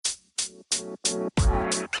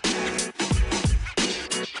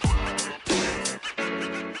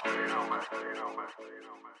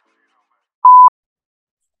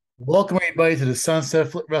Welcome everybody to the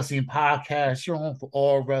Sunset Flip Wrestling Podcast. Your home for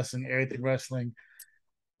all wrestling, everything wrestling.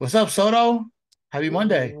 What's up, Soto? Happy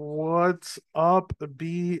Monday. What's up,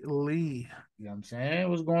 B. Lee? You know what I'm saying?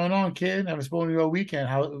 What's going on, kid? Haven't spoken to you all weekend.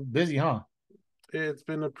 How busy, huh? It's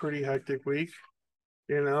been a pretty hectic week,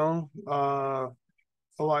 you know.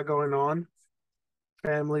 A lot going on,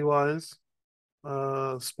 family wise,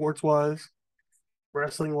 sports wise,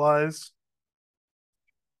 wrestling wise,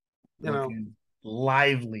 you know. Looking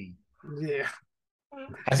lively. Yeah,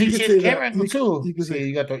 I see you you could changed say the camera that. angle too. You could say. See,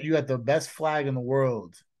 you got the best flag in the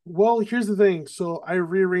world. Well, here's the thing. So I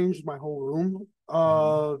rearranged my whole room,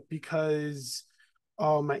 Mhm. because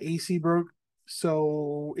my AC broke.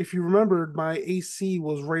 So if you remembered, my AC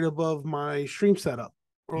was right above my stream setup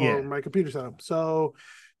or Yeah. my computer setup. So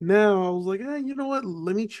now I was like, you know what?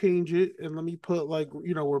 Let me change it and let me put, like,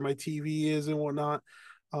 where my TV is and whatnot,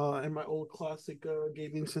 and my old classic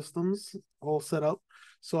gaming systems all set up.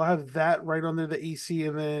 So I have that right under the AC,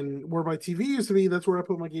 and then where my TV used to be, that's where I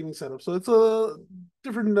put my gaming setup. So it's a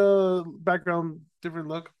different background, different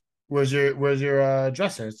look. Where's your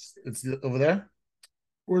dresser? It's over there.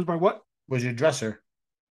 Where's my what? Where's your dresser?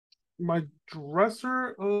 My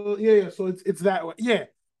dresser. Yeah. So it's that way. Yeah.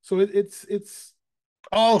 So it's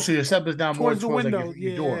Oh, so your step is down more towards the towards like your, window.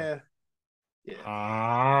 your door. Yeah. Yeah.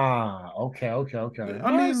 Ah, okay. Yeah. I All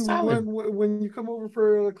right, mean, solid. when you come over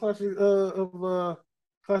for a Clash at the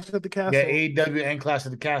Yeah, Castle, AEW and Clash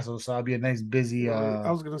of the Castle, so I'll be a nice busy. I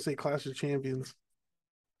was gonna say Clash of Champions.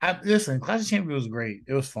 Listen, Clash of Champions was great.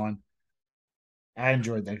 It was fun. I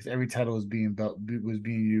enjoyed that because every title was being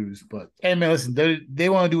used. But hey, man, listen, they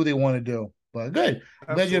want to do what they want to do. But good.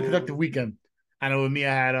 I'm glad you had a productive Absolutely. weekend. I know with me,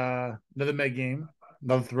 I had another Met game,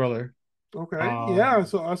 another thriller. Okay. Yeah. Um,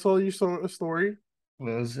 So I saw you saw a story. it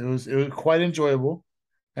was quite enjoyable.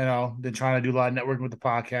 Been trying to do a lot of networking with the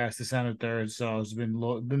podcast, this and the third, so it's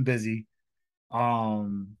been busy.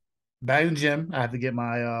 Um, Back in the gym, I have to get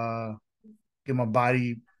my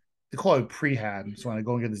body. They call it prehab. So when I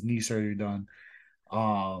go and get this knee surgery done,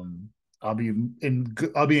 um, I'll be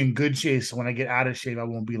in good shape. So when I get out of shape, I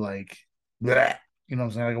won't be like, bleh, you know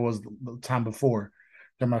what I'm saying, like I was the time before.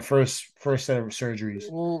 They're my first set of surgeries.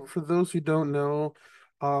 Well, for those who don't know,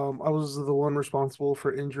 I was the one responsible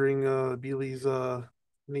for injuring Beely's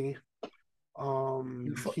knee.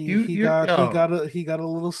 He Yo, he got a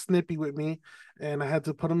little snippy with me, and I had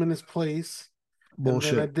to put him in his place, and then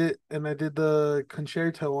bullshit. I did the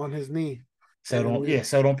concerto on his knee, and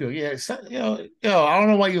So don't feel, yeah. So, I don't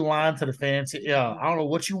know why you lying to the fans. I don't know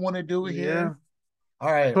what you want to do here. yeah,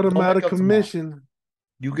 All right, put him don't out wake of up tomorrow. commission.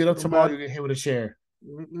 You get Put up him tomorrow, out. you get hit with a chair.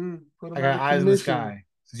 Put I him out got of eyes in the commission. sky.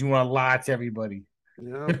 Since you want to lie to everybody.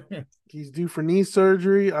 Yeah, he's due for knee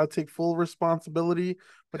surgery. I'll take full responsibility,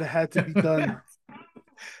 but it had to be done.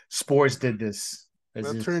 Sports did this. That's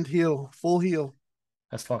I just turned heel, full heel.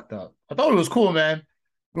 that's fucked up. I thought it was cool, man.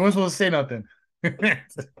 We weren't supposed to say nothing.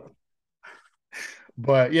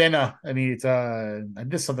 But yeah, no. I mean, it's I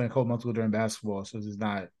did something a couple months ago during basketball, so this is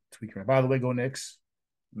not tweaking. By the way, go Knicks.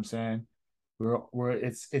 You know what I'm saying we're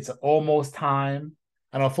it's almost time.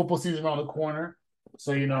 I know football season around the corner,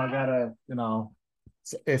 so I gotta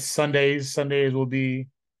it's Sundays. Sundays will be,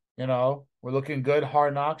 we're looking good.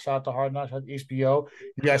 Hard Knocks, shout out to Hard Knocks, shout out to HBO.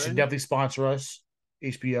 You guys should Okay. definitely sponsor us.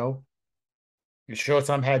 HBO. Your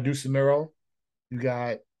Showtime had Deuce Miro. You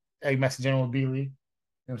got Egg Messenger General Beasley. You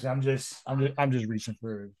know what I'm saying? I'm just reaching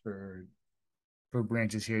for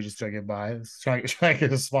branches here, just trying to get by. Trying to get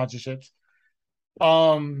the sponsorships.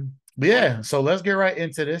 But yeah, so let's get right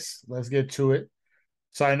into this. Let's get to it.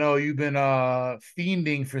 So I know you've been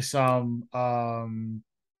fiending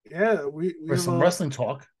Yeah, we for have some a wrestling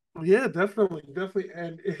talk. yeah, definitely,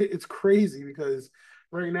 and it's crazy because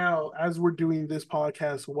right now, as we're doing this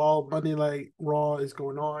podcast, while Monday Night Raw is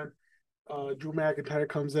going on, Drew McIntyre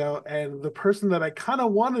comes out, and the person that I kind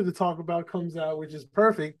of wanted to talk about comes out, which is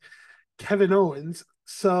perfect, Kevin Owens.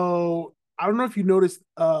 So I don't know if you noticed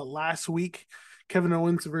last week, Kevin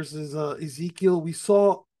Owens versus Ezekiel. We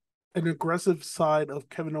saw an aggressive side of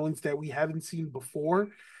Kevin Owens that we haven't seen before,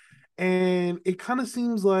 and it kind of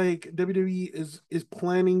seems like WWE is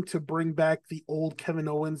planning to bring back the old Kevin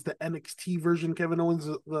Owens, the NXT version Kevin Owens,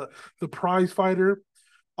 the prize fighter.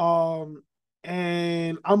 Um,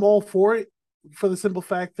 and I'm all for it for the simple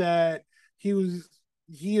fact that he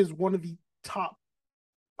is one of the top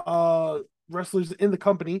uh wrestlers in the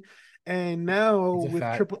company, and now It's a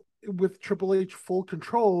fact. Triple H full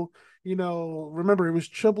control. Remember, it was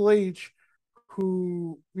Triple H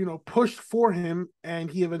who, pushed for him and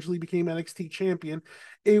he eventually became NXT champion.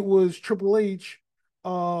 It was Triple H,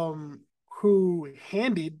 um, who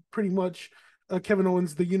handed pretty much Kevin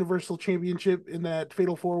Owens the Universal Championship in that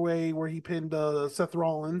Fatal 4-Way where he pinned Seth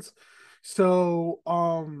Rollins. So,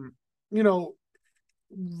 you know,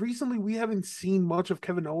 recently we haven't seen much of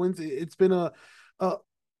Kevin Owens. It's been a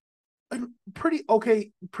pretty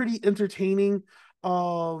okay, pretty entertaining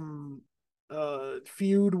um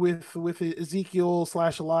feud with Ezekiel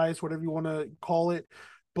slash Elias, whatever you want to call it.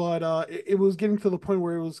 But it was getting to the point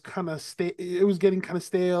where it was getting kind of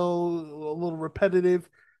stale, a little repetitive.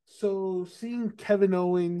 So seeing Kevin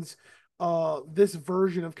Owens, this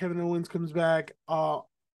version of Kevin Owens comes back,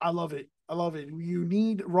 I love it. I love it.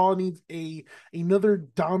 Raw needs another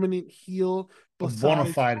dominant heel A bona besides,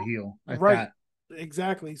 fide heel at right, that.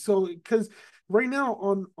 exactly. So because right now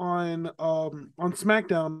on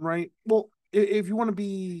SmackDown, right? Well, if you want to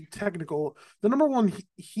be technical, the number one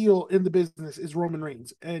heel in the business is Roman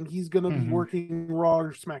Reigns, and he's gonna be Mm-hmm. working Raw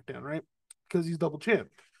or SmackDown, right? Because he's double champ.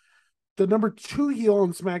 The number two heel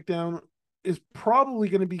on SmackDown is probably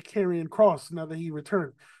going to be Karrion Kross now that he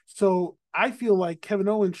returned. So I feel like Kevin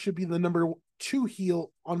Owens should be the number two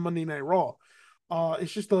heel on Monday Night Raw.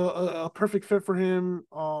 It's just a perfect fit for him.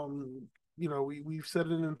 We've said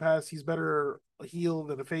it in the past. He's better a heel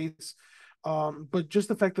than a face. But just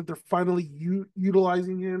the fact that they're finally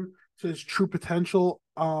utilizing him to his true potential,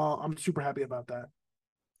 I'm super happy about that.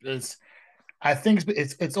 It's I think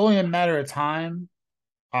it's only a matter of time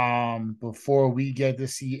before we get to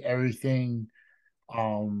see everything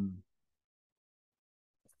um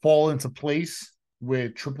fall into place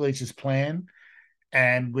with Triple H's plan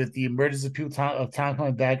and with the emergence of time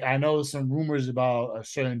coming back. I know some rumors about a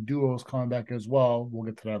certain duos coming back as well. We'll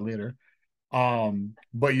get to that later.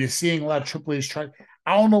 But you're seeing a lot of Triple H try.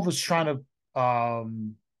 I don't know if it's trying to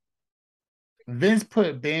Vince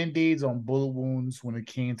put band-aids on bullet wounds when it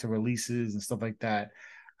came to releases and stuff like that.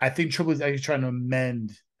 I think Triple H is actually trying to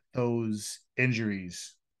mend those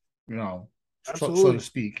injuries, you know, so to Absolutely.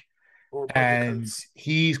 speak. Or perfect And cuts.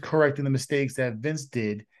 he's correcting the mistakes that Vince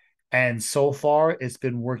did. And so far, it's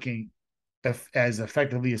been working as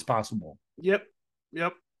effectively as possible. Yep.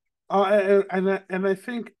 Yep. And I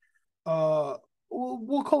think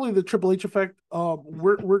we'll call it the Triple H effect.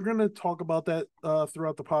 We're gonna talk about that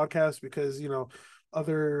throughout the podcast because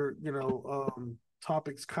other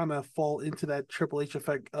topics kind of fall into that Triple H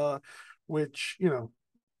effect, which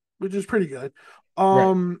which is pretty good.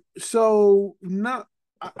 Right. So not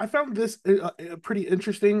I found this pretty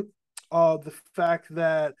interesting. The fact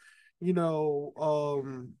that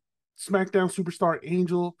SmackDown superstar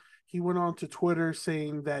Angel, he went on to Twitter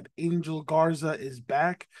saying that Angel Garza is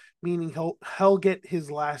back, meaning he'll get his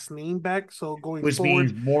last name back. So going Which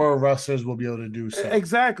means forward, more wrestlers will be able to do so.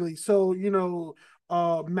 exactly. So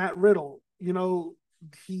Matt Riddle, Will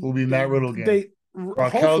he be Matt Riddle again. they Raquel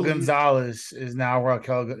hopefully. Gonzalez is now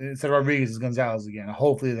Raquel instead of Rodriguez is Gonzalez again.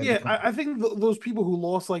 Hopefully that Yeah, becomes. I think those people who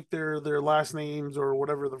lost like their last names or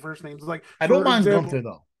whatever the first names, like I don't for mind Gunther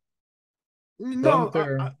example, though. no,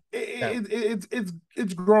 Gunther, that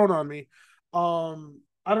it's grown on me.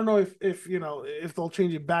 I don't know if if they'll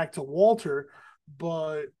change it back to Walter,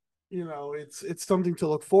 but it's something to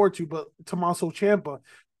look forward to. But Tommaso Ciampa,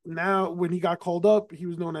 now when he got called up, he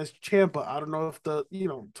was known as Ciampa. I don't know if the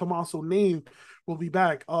Tommaso name will be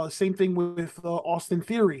back. Same thing with Austin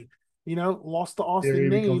Theory. Lost the Austin Theory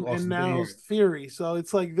becomes name and Austin now Theory. it's Theory. So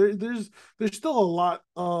it's like there's still a lot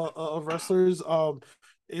of wrestlers.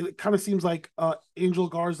 It kind of seems like Angel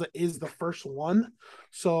Garza is the first one.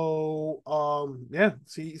 So yeah,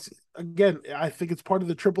 see, again, I think it's part of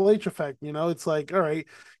the Triple H effect. It's like, all right,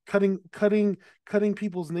 cutting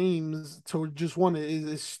people's names to just one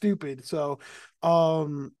is stupid. So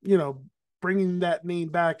bringing that name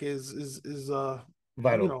back is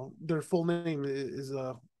Vital. their full name is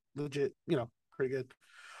legit, pretty good.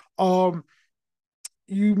 Um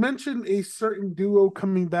you mentioned a certain duo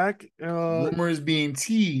coming back. Rumors being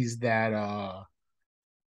teased that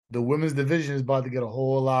the women's division is about to get a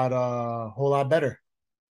whole lot better.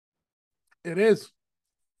 It is.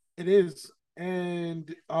 It is.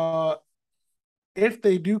 And if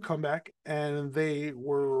they do come back and they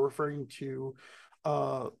were referring to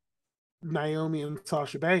uh Naomi and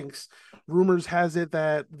Sasha Banks, rumors has it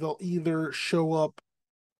that they'll either show up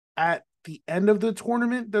at the end of the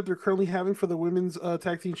tournament that they're currently having for the women's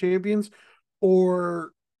tag team champions,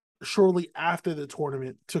 or shortly after the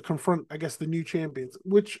tournament to confront, I guess, the new champions,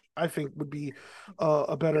 which I think would be a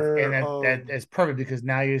And better. that's perfect because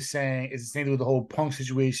now you're saying it's the same with the whole Punk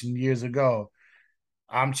situation years ago.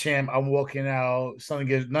 I'm champ. I'm walking out. Something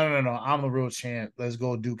gets no. I'm the real champ. Let's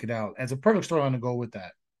go duke it out. And it's a perfect storyline to go with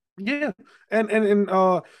that. Yeah, and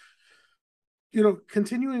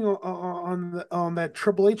continuing on that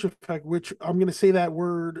Triple H effect, which I'm going to say that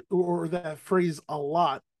word or that phrase a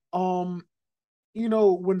lot. Um,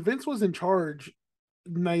 when Vince was in charge,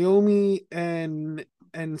 Naomi and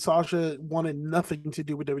Sasha wanted nothing to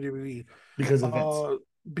do with WWE, Because of Vince. uh,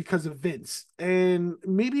 because of Vince, and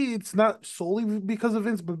maybe it's not solely because of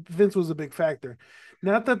Vince, but Vince was a big factor.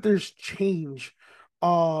 Not that there's change.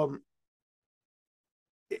 Um,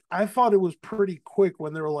 I thought it was pretty quick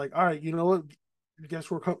when they were like, "All right, you know what?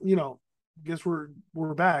 Guess we're guess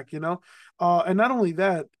we're back." And not only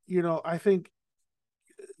that, I think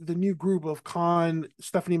the new group of Khan,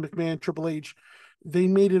 Stephanie McMahon, Triple H, they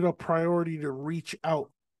made it a priority to reach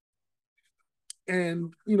out.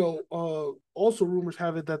 And also rumors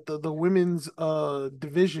have it that the women's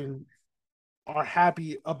division are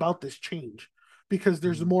happy about this change because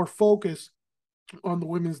there's Mhm. more focus on the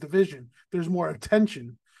women's division. There's more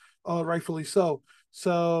attention, rightfully so.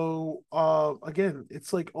 So again,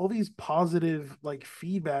 it's like all these positive like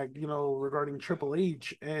feedback, regarding Triple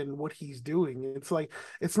H and what he's doing. It's like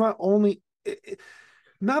it's not only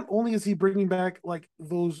is he bringing back like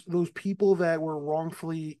those people that were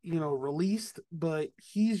wrongfully released, but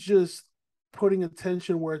he's just putting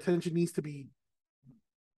attention where attention needs to be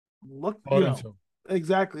look, Bought into.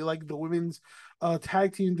 exactly like the women's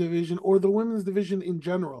tag team division or the women's division in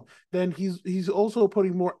general. Then he's also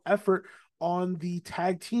putting more effort on the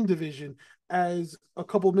tag team division. As a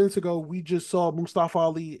couple minutes ago, we just saw Mustafa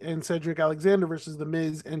Ali and Cedric Alexander versus The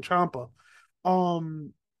Miz and Champa.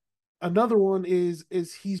 Um, Another one is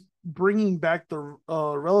he's bringing back the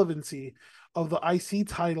relevancy of the IC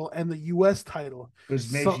title and the US title.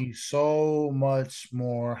 Which makes So you so much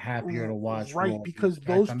more happier to watch right, Raw because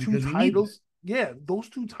back those time two because we needed it. titles, yeah, those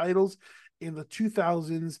two titles in the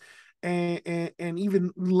 2000s and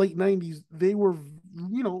even late 90s, they were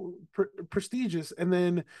prestigious. And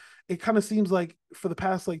then it kind of seems like for the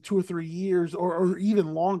past like 2 or 3 years or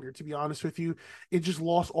even longer, to be honest with you, it just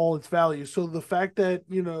lost all its value. So the fact that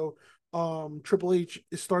Triple H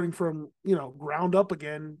is starting from ground up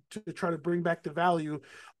again to try to bring back the value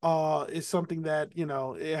is something that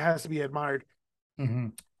it has to be admired.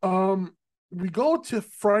 Mm-hmm. um, we go to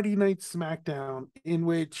Friday Night SmackDown, in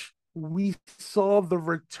which we saw the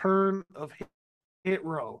return of Hit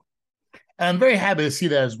Row. And I'm very happy to see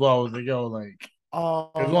that as well. Like, yo, like it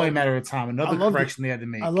was only a Um, matter of time. I Another loved it. correction they had to I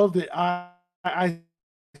make. loved it. I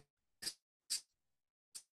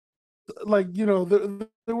like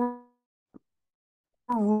there were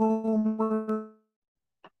rumors.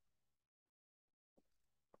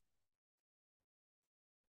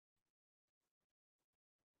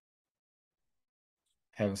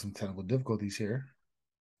 Having some technical difficulties here.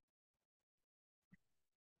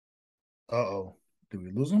 Uh-oh. Did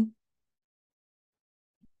we lose him?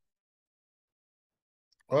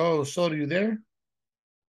 Oh, so are you there?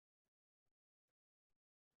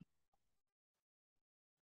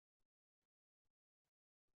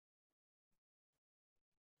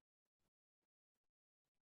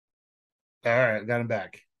 All right, got him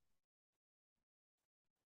back.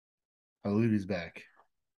 I believe he's back.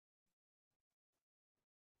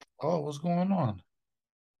 Oh, what's going on?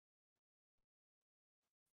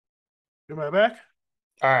 Am I back?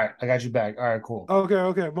 All right, I got you back. All right, cool. Okay,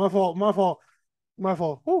 okay. My fault. My fault. My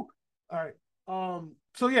fault. Whew. All right.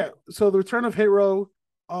 So yeah. So the return of Hit Row,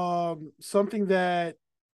 something that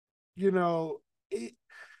you know. It,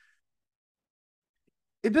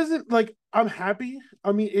 it doesn't like I'm happy.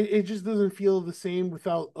 I mean, it just doesn't feel the same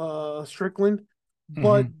without Strickland. Mm-hmm.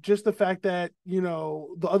 But just the fact that,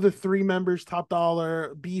 the other three members, Top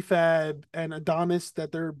Dollar, BFAB, and Adonis,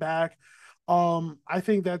 that they're back. I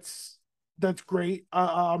think that's great.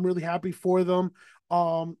 I'm really happy for them.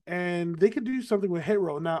 And they could do something with Hit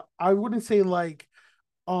Row. Now, I wouldn't say like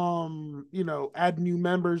add new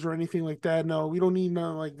members or anything like that. No, we don't need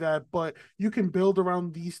nothing like that, but you can build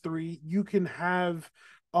around these three. You can have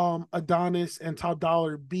Adonis and Top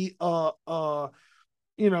Dollar be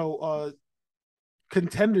you know uh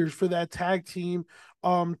contenders for that tag team.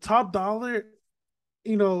 Top Dollar,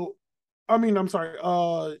 you know I mean, I'm sorry,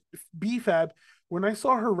 BFAB, when I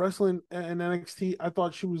saw her wrestling in NXT, I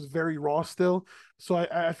thought she was very raw still. So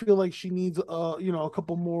I feel like she needs a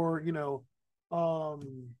couple more,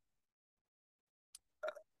 um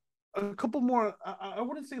a couple more. I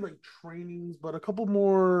wouldn't say like trainings, but a couple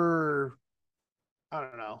more. I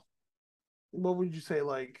don't know. What would you say?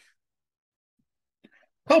 Like,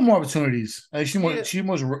 Couple more opportunities. Yeah, She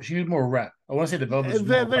needs more rep. I want to say development, just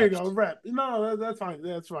more there you go. reps. Rep. No, that's fine.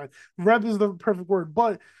 That's fine. Rep is the perfect word.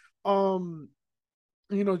 But um,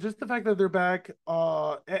 just the fact that they're back,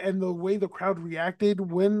 and the way the crowd reacted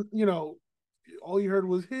when, all you heard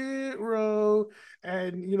was hero,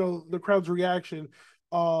 and the crowd's reaction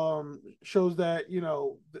shows that,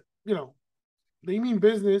 they mean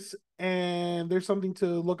business, and there's something to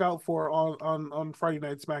look out for on Friday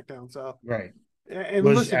Night SmackDown. So, Right. and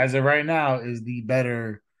Which, listen, as of right now, is the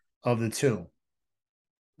better of the two.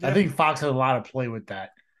 I yeah, think Fox has a lot of play with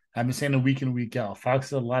that. I've been saying it week in, week out. Fox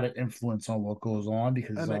has a lot of influence on what goes on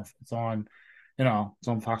because and it's on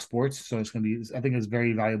Fox Sports. So it's gonna be. I think it's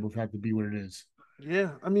very valuable for that to be what it is.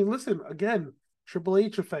 yeah, I mean, listen again, Triple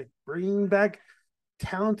H effect, bringing back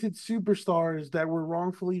talented superstars that were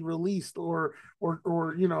wrongfully released, or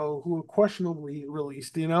who were questionably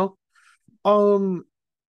released. Um,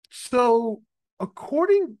 so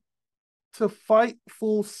according to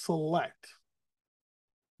Fightful Select,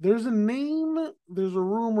 there's a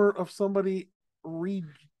rumor of somebody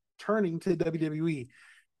returning to WWE,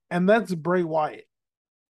 and that's Bray Wyatt.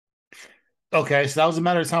 Okay, so that was a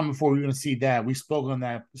matter of time before we were gonna see that. We spoke on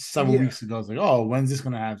that several Yeah, weeks ago. It's like, oh, when's this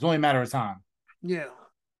gonna happen? It's only a matter of time. yeah.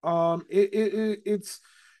 It's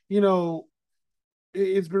you know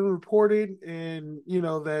it's been reported, and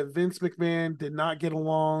that Vince McMahon did not get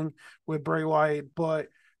along with Bray Wyatt. But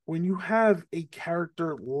when you have a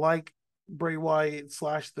character like Bray Wyatt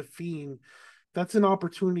slash the Fiend, that's an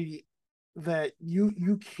opportunity that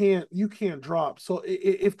you can't drop. So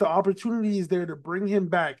if the opportunity is there to bring him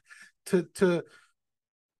back, to to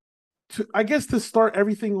I guess, to start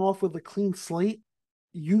everything off with a clean slate,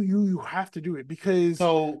 you have to do it, because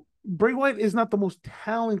So, Bray Wyatt is not the most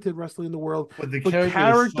talented wrestler in the world, but the but character is so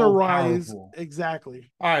character-wise, powerful.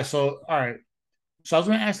 exactly. All right. So I was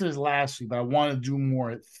gonna ask this last week, but I want to do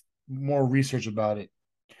more research about it.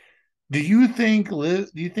 Do you think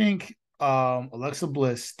Alexa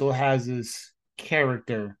Bliss still has this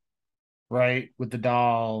character, right, with the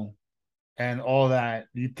doll and all that?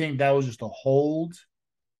 Do you think that was just a hold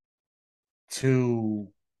to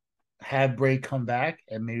have Bray come back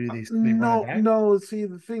and maybe they run it No, back? no. See,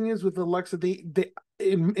 the thing is with Alexa, they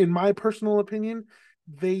in my personal opinion,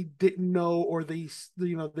 they didn't know, or they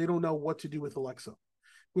don't know what to do with Alexa,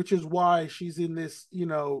 which is why she's in this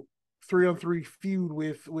 3-on-3 feud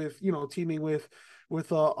with teaming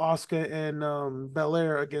with Oscar and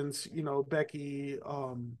Belair against Becky,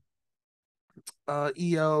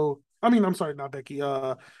 Io. I mean, I'm sorry, not Becky.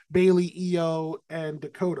 Bailey, Io, and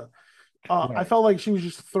Dakota. I Right. felt like she was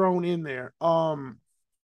just thrown in there. I,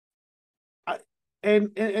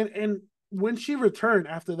 and when she returned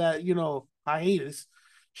after that, hiatus,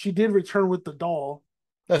 she did return with the doll.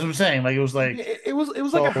 That's what I'm saying. Like it was like It was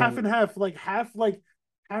like a half so and half, like half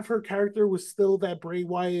her character was still that Bray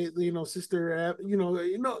Wyatt, sister,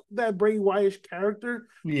 that Bray Wyatt character,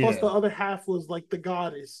 plus the yeah. other half was like the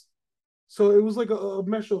goddess. So it was like a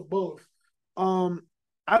mesh of both. Um,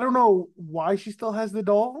 I don't know why she still has the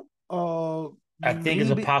doll. I think it's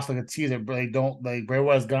a Maybe. possible like a teaser, but they don't like Bray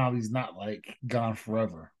Wyatt's gone. He's not like gone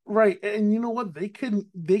forever. Right, and you know what? They can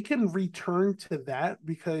return to that,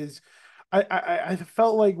 because I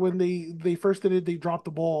felt like when they first did it, they dropped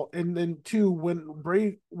the ball, and then two, when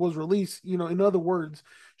Bray was released, in other words,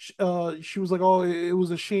 she was like, oh, it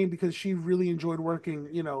was a shame, because she really enjoyed working,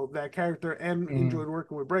 that character, and Mhm. enjoyed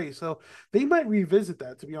working with Bray. So they might revisit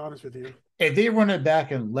that, to be honest with you. If they run it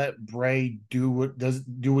back and let Bray do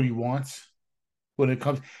what he wants when it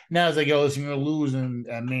comes now, it's like, yo, listen, you're gonna lose in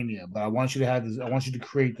at Mania, but I want you to have this. I want you to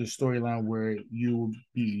create the storyline where you will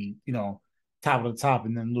be, top of the top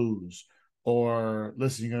and then lose. Or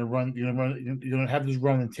listen, you're gonna have this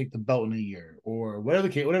run and take the belt in a year, or whatever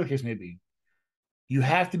the case may be. You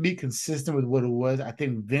have to be consistent with what it was. I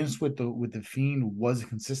think Vince with the Fiend was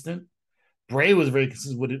consistent. Bray was very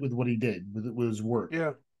consistent with what he did with his work.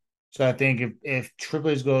 Yeah, So I think if Triple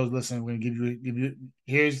H goes, listen, we're gonna give you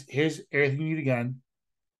here's everything you need again.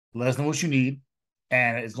 Let us know what you need,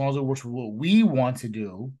 and as long as it works for what we want to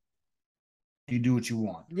do, you do what you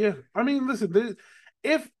want. yeah. I mean, listen,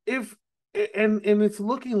 if and it's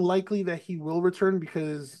looking likely that he will return,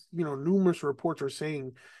 because numerous reports are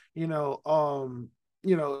saying, you know, um,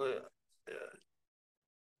 you know,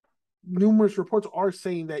 numerous reports are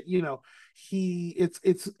saying that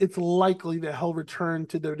it's likely that he'll return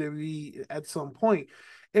to WWE at some point.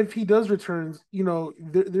 If he does return,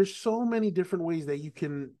 there's so many different ways that you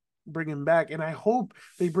can bring him back, and I hope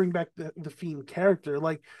they bring back the Fiend character.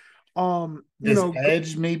 Like, Does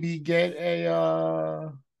Edge maybe get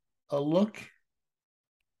a look?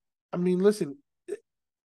 I mean, listen,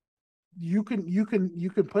 you can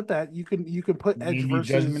put that you can put Edge You need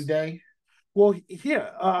Judgment versus. Day. Well, yeah,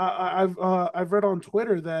 I've read on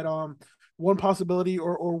Twitter that one possibility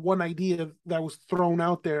or one idea that was thrown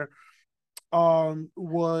out there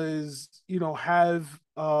was have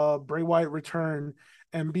Bray Wyatt return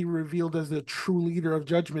and be revealed as the true leader of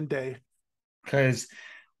Judgment Day. Because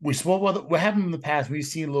we spoke about what happened in the past. We've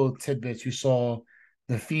seen little tidbits. You saw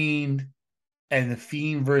the Fiend and the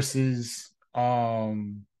Fiend versus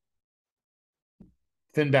Finn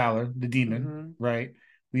Balor, the Demon, Mm-hmm. right?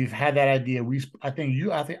 We've had that idea. I don't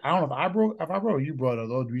know if I brought you brought it.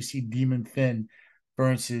 Though, do we see Demon Finn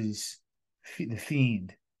versus the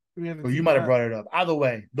Fiend? We haven't Or you seen might have that. brought it up. Either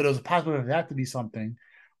way, but it was possible for that to be something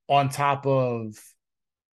on top of,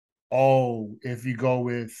 if you go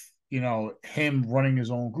with him running his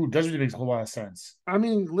own group. Doesn't really make a whole lot of sense. I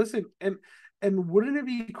mean, listen, and wouldn't it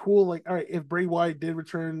be cool, like, all right, if Bray Wyatt did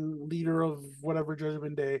return leader of whatever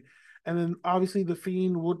Judgment Day, and then obviously the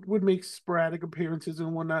Fiend would make sporadic appearances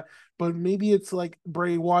and whatnot, but maybe it's like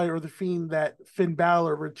Bray Wyatt or the Fiend that Finn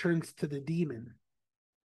Balor returns to the Demon.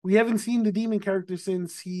 We haven't seen the Demon character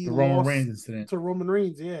since he The Roman lost Reigns incident. to Roman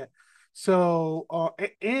Reigns, yeah. So,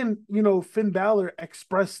 and Finn Balor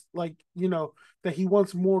expressed, like, that he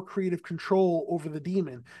wants more creative control over the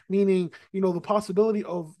Demon, meaning the possibility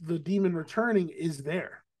of the Demon returning is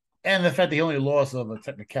there. And the fact that he only lost of a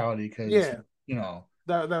technicality because, Yeah, you know,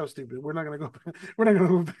 that was stupid. We're not gonna go. We're not gonna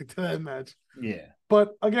go back to that match. yeah,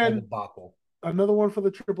 But that again, debacle. another one for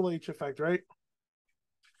the Triple H effect, right?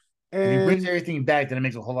 If he brings And everything back, then it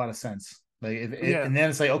makes a whole lot of sense. Like, yeah, and then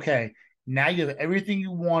it's like, okay, now you have everything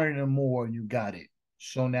you wanted and more, and you got it.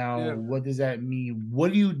 So now, yeah, what does that mean?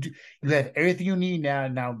 What do you do? You have everything you need now.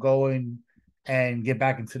 Now go and get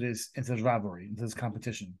back into this rivalry, into this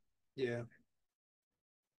competition. yeah.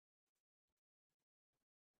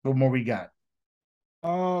 What more we got?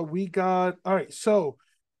 We got all right. So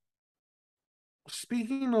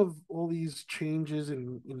speaking of all these changes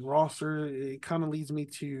in roster, it kind of leads me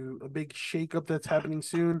to a big shakeup that's happening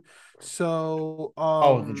soon. So,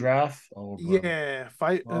 Oh, the draft. Oh, bro. yeah, Oh,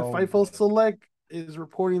 Fightful bro. Select is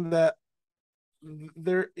reporting that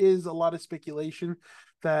there is a lot of speculation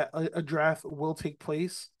that a draft will take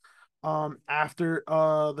place after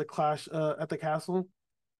the clash at the castle.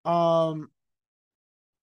 Um,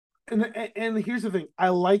 and here's the thing, I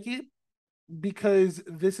like it because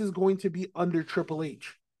this is going to be under Triple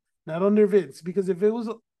H, not under Vince. Because if it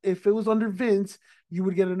was under Vince, you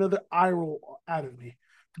would get another eye roll out of me.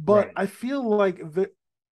 But Right. I feel like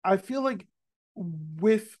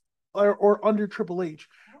with or under Triple H,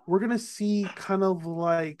 we're gonna see kind of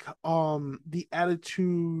like the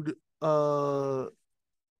attitude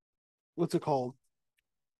what's it called?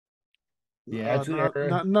 The Attitude Not Era,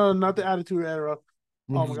 not no not the attitude era.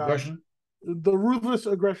 Oh my Ruthless gosh. Aggression. The ruthless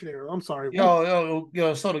aggression era. I'm sorry. Woo.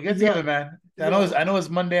 Yo, Soto, get together, Yo, man. yo, I know it's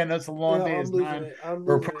Monday. I know it's a long yeah, day. I'm It's losing nine. it. I'm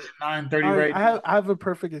We're losing it. approaching 9:30 All right, right I now. have a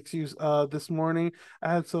perfect excuse. This morning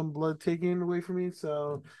I had some blood taken away from me,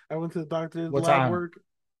 so I went to the doctor. The What lab time? work.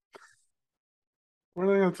 We're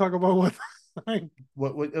not gonna talk about what time.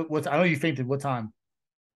 What? I know you fainted. What time?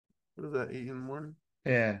 What is that? 8 in the morning?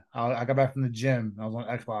 Yeah, I got back from the gym. I was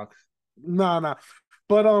on Xbox. Nah, nah.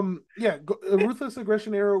 But yeah, ruthless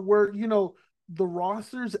aggression era where the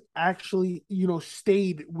rosters actually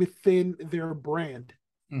stayed within their brand,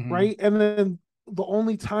 Hmm. right? And then the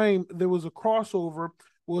only time there was a crossover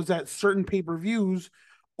was at certain pay-per-views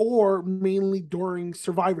or mainly during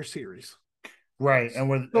Survivor Series. Right, and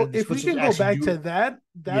where So if we which was can go actually back to you. that,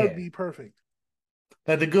 that would Yeah, be perfect.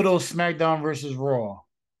 like the good old SmackDown versus Raw.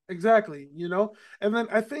 Exactly, And then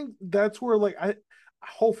I think that's where, like, I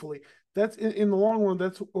hopefully that's in the long run,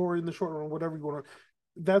 that's or in the short run, whatever you want to,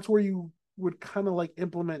 that's where you would kind of like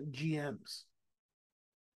implement GMs.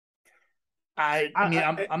 I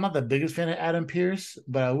mean, I'm not the biggest fan of Adam Pierce,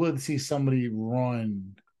 but I would see somebody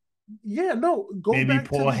run. Yeah, no, go Maybe back to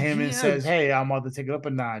pull the him and says, GMs. "Hey, I'm about to take it up a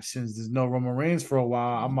notch since there's no Roman Reigns for a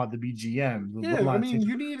while. I'm about to be GM. Yeah, I mean,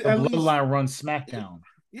 you need The at least, Bloodline runs SmackDown."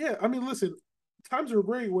 yeah, I mean, listen, times are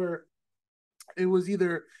great where it was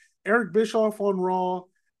either Eric Bischoff on Raw,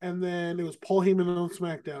 and then it was Paul Heyman on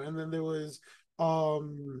SmackDown, and then there was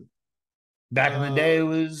um Back in the day, uh it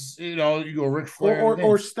was you go Ric or Flair and or,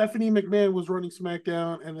 or Vince. Stephanie McMahon was running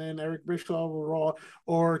SmackDown, and then Eric Bischoff was Raw,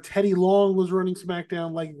 or Teddy Long was running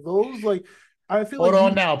SmackDown. Like those, like I feel Hold like on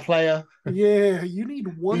you, now, player. yeah, you need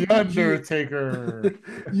one The good G. Undertaker.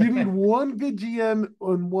 You need one good GM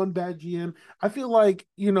and one bad GM. I feel like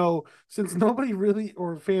since nobody really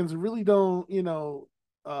or fans really don't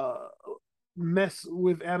uh mess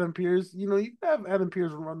with Adam Pierce, you have Adam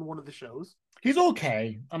Pierce run one of the shows. He's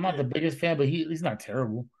okay. I'm not the Yeah, biggest fan, but he's not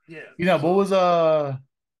terrible. yeah. You know, So,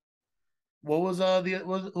 what was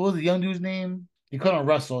what was the young dude's name? He couldn't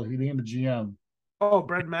wrestle. He became the GM. oh,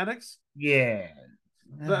 Brad Maddox. Yeah.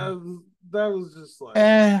 That was just like,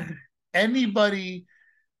 Eh, anybody,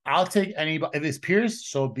 I'll take anybody. If it's Pierce,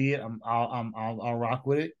 so be it. I'll rock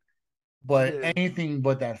with it. But yeah, anything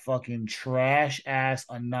but that fucking trash ass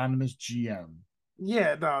anonymous GM.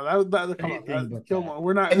 yeah. No, come on, Anything but that.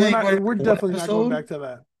 Killmonger. And then he went We're for one definitely not going episode, back to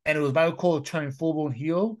that. and it was Michael Cole turning full blown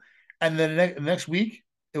heel, and then the next week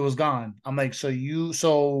it was gone. I'm like,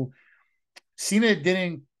 so Cena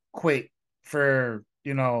didn't quit for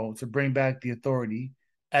to bring back the authority.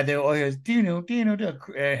 And then here's Dino,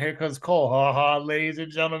 and here comes Cole. Ha ha, ladies and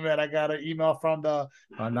gentlemen, I got an email from the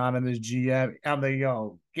anonymous GM. I'm like,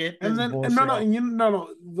 yo, get And this then, and no, bullshit no, out. and you no,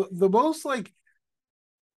 no. The most like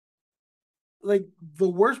the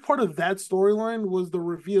worst part of that storyline was the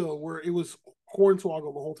reveal where it was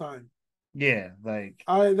Hornswoggle the whole time. Yeah, like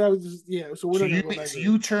I that was just yeah. So we're so not gonna you go back so there.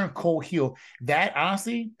 you turn Cole heel. That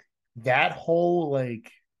honestly, that whole like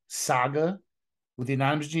saga with the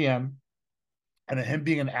anonymous GM and then him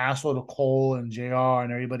being an asshole to Cole and JR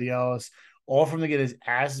and everybody else, all from to get his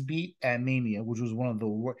ass beat at Mania, which was one of the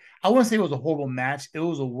worst. I wouldn't say it was a horrible match. It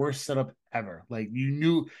was the worst setup ever. Like you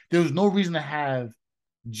knew there was no reason to have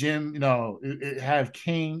Jim, have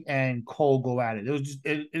King and Cole go at it. It was just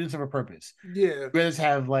it didn't serve a purpose. Yeah, You just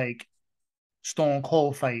have like Stone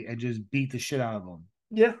Cold fight and just beat the shit out of him.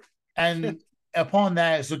 yeah, yeah. And upon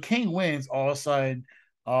that, so King wins all of a sudden.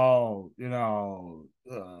 Oh,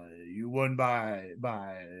 you won by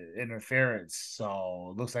interference.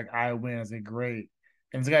 So looks like I win. I said, great.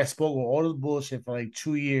 And this guy spoke with all this bullshit for like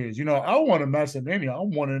 2 years. I want to mess with Mania. I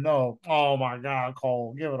want to know. Oh my God,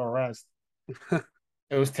 Cole, give it a rest.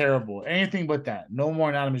 It was terrible. Anything but that. No more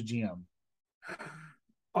anonymous GM.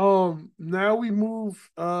 Now we move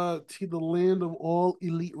to the land of all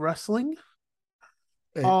elite wrestling.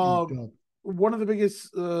 Um, Uh, one of the biggest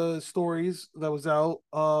stories that was out,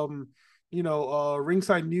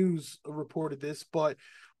 Ringside News reported this, but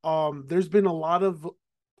there's been a lot of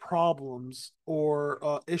problems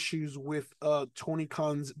or issues with Tony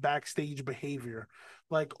Khan's backstage behavior.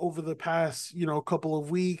 Like over the past, couple of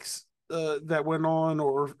weeks that went on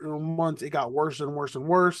or months, it got worse and worse and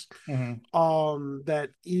worse. mhm.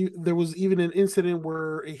 There was even an incident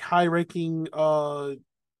where a high-ranking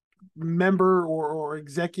member or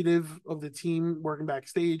executive of the team working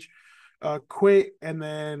backstage quit, and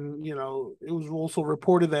then it was also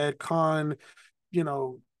reported that Khan you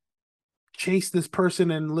know chased this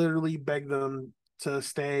person and literally begged them to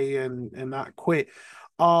stay and not quit.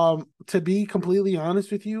 To be completely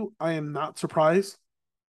honest with you, I am not surprised.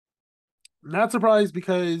 Not surprised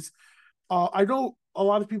because I know a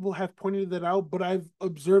lot of people have pointed that out, but I've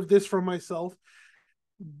observed this for myself.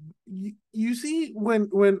 You see when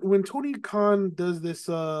Tony Khan does this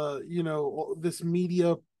this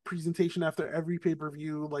media presentation after every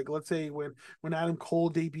pay-per-view, like let's say when Adam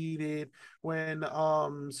Cole debuted, when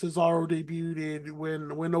Cesaro debuted,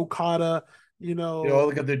 when Okada, They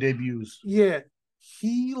all got their debuts. yeah,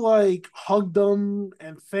 he like hugged them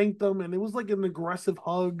and thanked them, and it was like an aggressive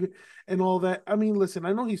hug and all that. I mean, listen,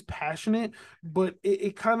 I know he's passionate, but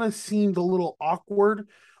it kind of seemed a little awkward.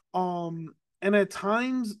 And at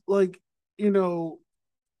times, like, you know,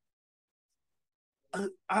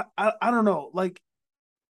 I don't know, like,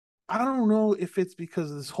 I don't know if it's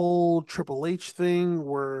because of this whole Triple H thing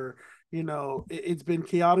where, it's been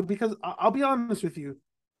chaotic because I'll be honest with you,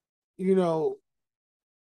 you know,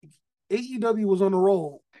 AEW was on a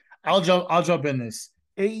roll. I'll jump in this.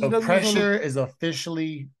 The AEW was on a pressure is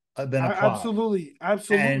officially been applied. absolutely, And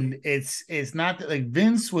absolutely. it's not that like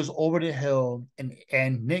Vince was over the hill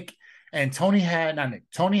and Nick and Tony had not Nick,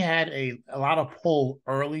 Tony had a lot of pull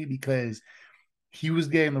early because he was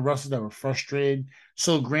getting the wrestlers that were frustrated.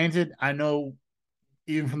 So granted, I know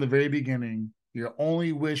even from the very beginning, your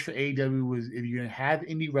only wish for AEW was if you're gonna have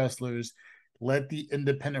indie wrestlers, let the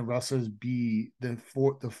independent wrestlers be the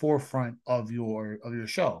forefront of your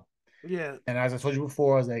show. Yeah, And as I told you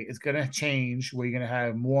before, I was like, it's gonna change where you're gonna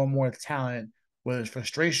have more and more talent, whether it's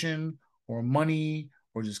frustration or money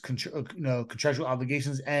or just contractual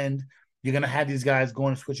obligations, and you're gonna have these guys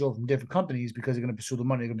going to switch over from different companies because they're gonna pursue the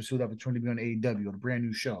money, they're gonna pursue the opportunity to be on AEW or a brand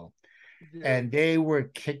new show. yeah, And they were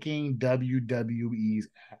kicking WWE's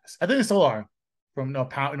ass. I think they still are from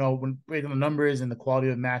pound, when breaking the numbers and the quality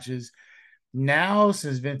of matches. Now,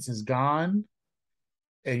 since Vince is gone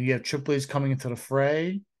and you have Triple H coming into the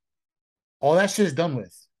fray, all that shit is done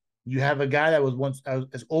with. You have a guy that was once as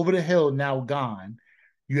over the hill, now gone.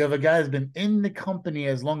 You have a guy that's been in the company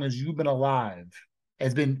as long as you've been alive,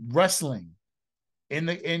 has been wrestling.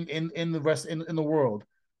 in the rest in the world.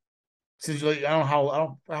 Since like I don't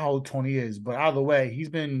know how old Tony is, but either way, he's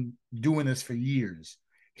been doing this for years.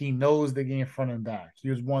 He knows the game front and back. He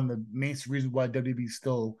was one of the main reasons why WWE is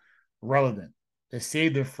still relevant. They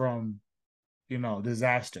saved it from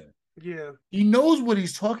disaster. Yeah. He knows what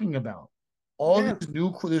he's talking about. All Yeah. these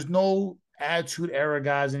there's no attitude era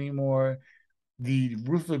guys anymore. The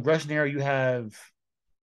ruthless aggression era, you have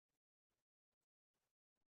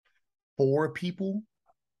four people: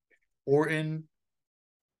 Orton,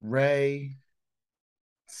 Ray,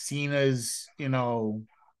 Cena's,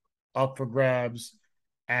 up for grabs,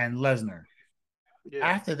 and Lesnar. Yeah.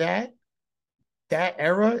 After that, that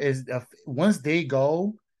era is once they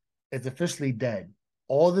go, it's officially dead.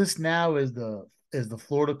 All this now is the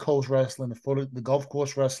Florida Coast Wrestling, the Gulf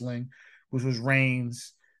Coast Wrestling, which was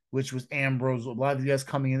Reigns, which was Ambrose. A lot of you guys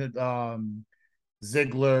coming in,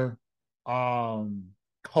 Ziggler, um,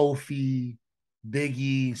 Kofi,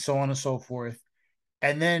 Biggie, so on and so forth.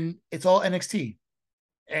 And then it's all NXT.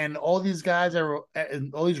 And all these guys are,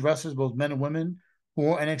 and all these wrestlers, both men and women, who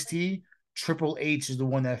are NXT. Triple H is the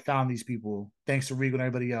one that found these people, thanks to Regal and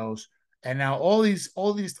everybody else. And now all this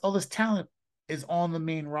talent is on the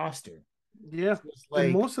main roster. Yeah. So it's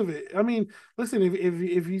And like most of it, I mean, listen,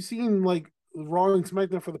 if you've seen like Raw and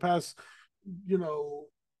SmackDown for the past, you know,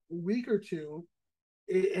 week or two,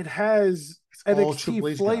 it has it's all NXT Triple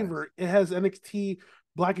H guys. flavor. It has NXT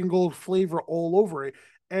black and gold flavor all over it.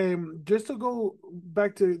 And just to go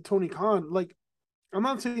back to Tony Khan, like I'm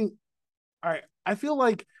not saying, all right, I feel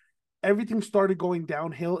like everything started going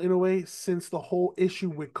downhill in a way since the whole issue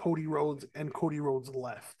with Cody Rhodes and Cody Rhodes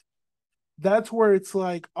left. That's where it's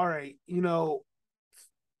like, all right, I'm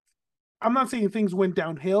not saying things went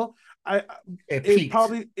downhill. I It peaked.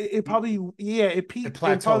 it probably yeah, it It peaked and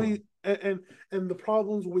plateaued. probably and the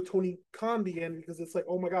problems with Tony Khan began because it's like,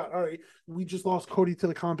 oh my god, all right, we just lost Cody to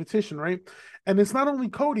the competition, right? And it's not only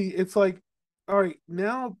Cody, it's like, all right,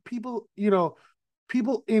 now people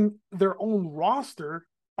in their own roster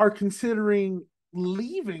are considering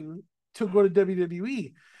leaving to go to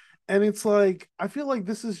WWE. And it's like I feel like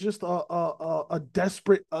this is just a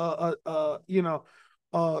desperate uh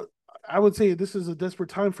I would say this is a desperate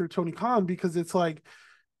time for Tony Khan because it's like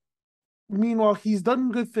meanwhile he's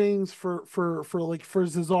done good things for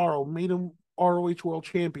Cesaro, made him ROH world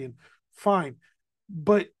champion. Fine.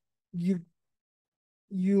 But you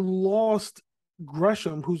you lost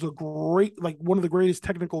Gresham, who's a great like one of the greatest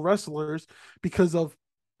technical wrestlers because of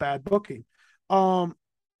bad booking. Um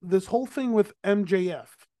this whole thing with MJF,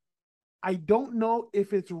 I don't know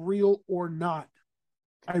if it's real or not.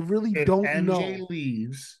 I really If don't MJ know.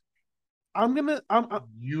 leaves, I'm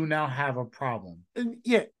you now have a problem. and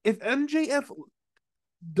yeah, if MJF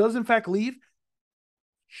does in fact leave,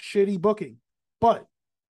 shitty booking. But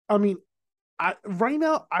I mean, I right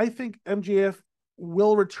now I think MJF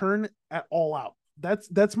will return at All Out.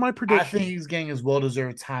 That's my I think prediction. he's getting his well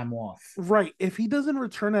deserved time off. Right. If he doesn't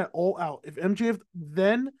return at All Out, if MJF,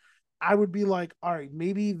 then I would be like, all right,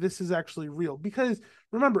 maybe this is actually real. Because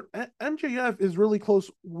remember, MJF is really close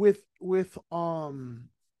with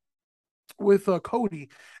Cody,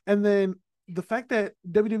 and then the fact that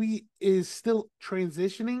WWE is still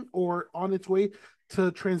transitioning or on its way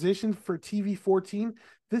to transition for TV 14,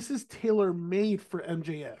 this is tailor made for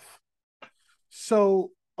MJF.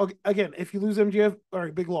 So okay, again, if you lose MJF, all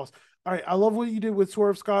right, big loss. All right, I love what you did with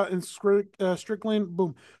Swerve Scott and Strickland,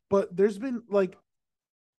 boom. But there's been like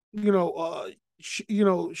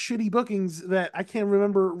shitty bookings that I can't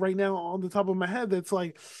remember right now on the top of my head. That's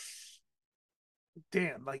like,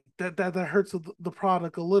 damn, like that hurts the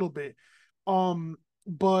product a little bit.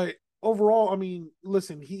 But overall, I mean,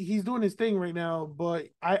 listen, he's doing his thing right now, but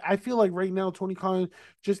I feel like right now Tony Khan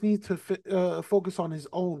just needs to focus on his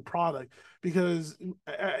own product because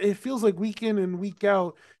it feels like week in and week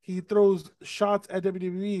out he throws shots at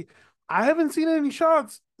WWE. I haven't seen any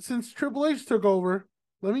shots since Triple H took over.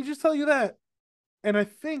 Let me just tell you that. And I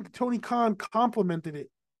think Tony Khan complimented it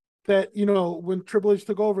that when Triple H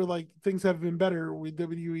took over, like things have been better with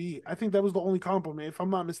WWE. I think that was the only compliment, if I'm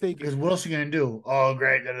not mistaken. Because what else are you gonna do? Oh,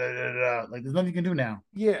 great. Da, da, da, da. Like there's nothing you can do now.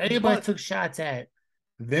 Yeah, Anybody but took shots at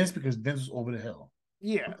Vince because Vince was over the hill.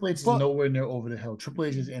 yeah, Triple H is but nowhere near over the hill. Triple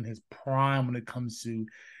H is in his prime when it comes to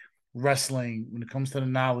wrestling, when it comes to the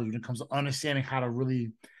knowledge, when it comes to understanding how to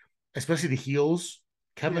really, especially the heels.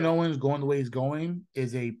 Kevin yeah, Owens going the way he's going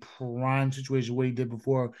is a prime situation what he did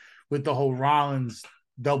before with the whole Rollins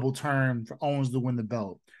double turn for Owens to win the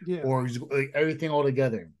belt, yeah, or like, everything all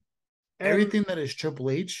together. and Everything that is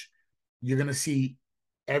Triple H, you're gonna see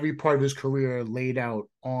every part of his career laid out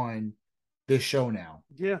on this show now.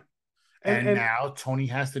 yeah, And and now Tony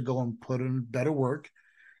has to go and put in better work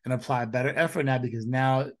and apply better effort now because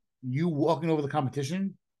now you walking over the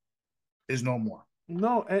competition is no more.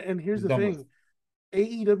 no, and here's It's the done with. thing: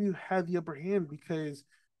 AEW had the upper hand because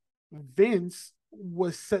Vince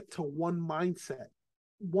was set to one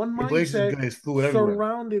Triple H is mindset good. It's fluid everywhere.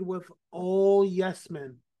 surrounded with all yes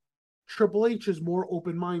men. Triple H is more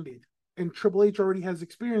open minded, and Triple H already has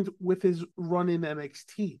experience with his run in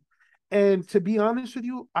NXT. And to be honest with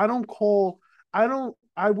you, I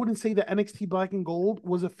wouldn't say that NXT Black and Gold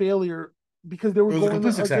was a failure because It was a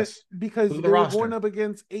complete success. Look at the they were going roster. up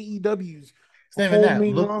against AEW's It's not even whole that.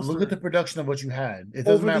 main Look at the roster production of what you had. It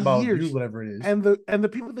doesn't over matter the about views, years, whatever it is. and the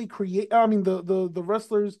people they create, I mean the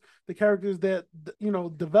wrestlers, the characters that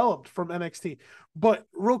developed from NXT. But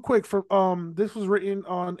real quick, for this was written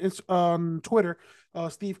on Twitter.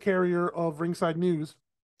 Steve Carrier of Ringside News,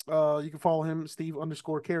 you can follow him, Steve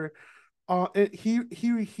underscore Carrier.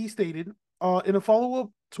 He stated, in a follow up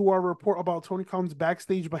to our report about Tony Khan's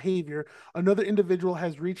backstage behavior, another individual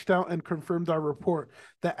has reached out and confirmed our report.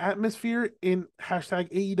 The atmosphere in hashtag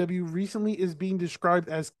AEW recently is being described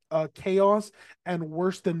as chaos and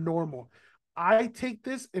worse than normal. I take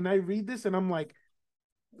this and I read this and I'm like,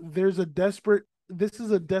 there's a desperate. This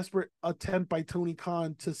is a desperate attempt by Tony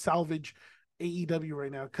Khan to salvage AEW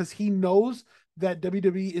right now because he knows that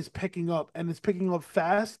WWE is picking up and it's picking up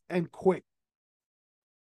fast and quick.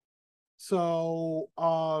 So,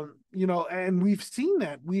 and we've seen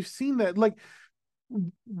that. We've seen that. Like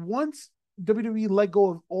once WWE let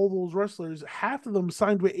go of all those wrestlers, half of them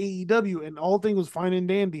signed with AEW, and all things was fine and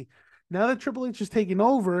dandy. Now that Triple H is taking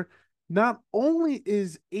over, not only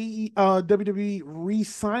is WWE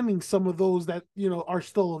re-signing some of those that are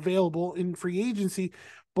still available in free agency,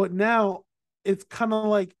 but now it's kind of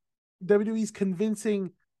like WWE's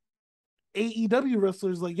convincing AEW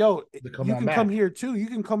wrestlers like, yo, To come you on can come back. here too. You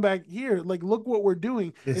can come back here. Like, look what we're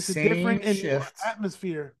doing. The It's a different same and new shift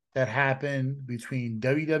atmosphere. that happened between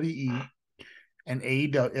WWE and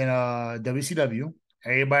AEW and WCW.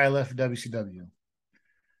 Everybody left for WCW.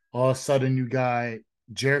 All of a sudden, you got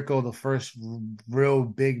Jericho, the first real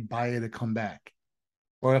big buyer to come back,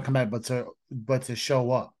 or to come back, but to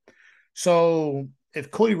show up. So if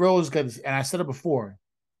Cody Rhodes gets, and I said it before,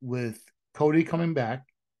 with Cody coming back,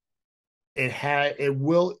 it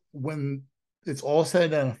will when it's all said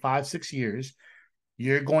and done in 5-6 years,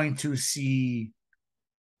 you're going to see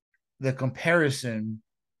the comparison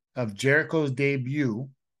of Jericho's debut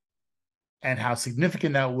and how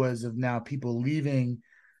significant that was of now people leaving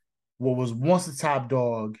what was once the top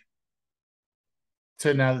dog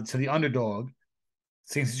to now to the underdog.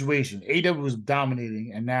 Same situation. AW was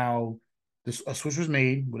dominating, and now a switch was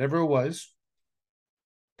made, whatever it was.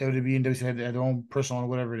 WWE and WC had their own personal,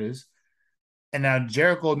 whatever it is. And now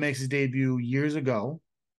Jericho makes his debut years ago,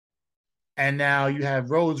 and now you have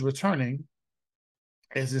Rhodes returning.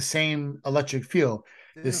 It's the same electric feel.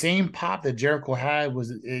 The Yeah, same pop that Jericho had was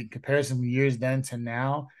in comparison from years then to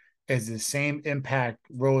now is the same impact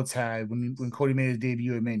Rhodes had when Cody made his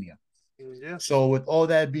debut at Mania. yeah, So with all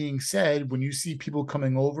that being said, when you see people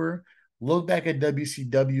coming over, look back at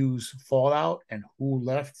WCW's fallout and who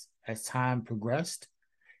left as time progressed,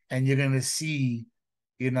 and you're gonna see,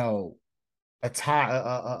 you know,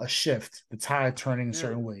 a shift, the tide turning in yeah.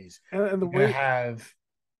 certain ways. And the You're gonna way, have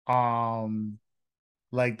um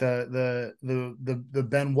like the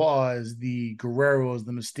Benoits, the Guerreros,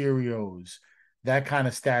 the Mysterios, that kind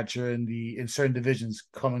of stature in certain divisions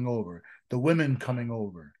coming over, the women coming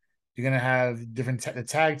over. You're gonna have different the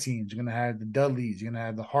tag teams. You're gonna have the Dudleys. You're gonna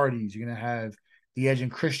have the Hardys. You're gonna have the Edge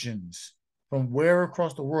and Christians from where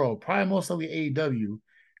across the world, probably mostly AEW,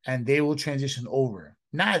 and they will transition over.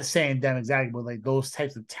 Not saying them exactly, but like those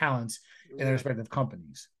types of talents in their yeah. respective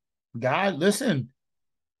companies. God, listen,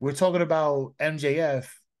 we're talking about MJF.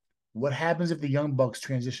 What happens if the Young Bucks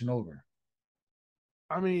transition over?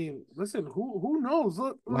 I mean, listen, who knows?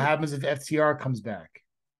 What Look. happens if FTR comes back?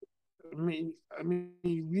 I mean,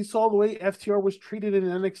 we saw the way FTR was treated in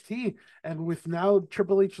NXT, and with now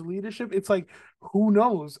Triple H leadership, it's like, who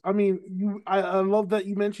knows? I mean, I love that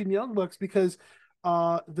you mentioned Young Bucks because,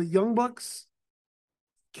 the Young Bucks,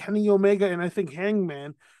 Kenny Omega, and I think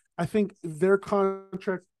Hangman, I think their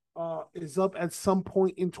contract is up at some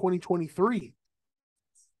point in 2023.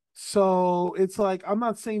 So it's like I'm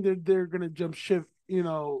not saying they're gonna jump ship,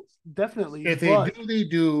 definitely, If they but do, they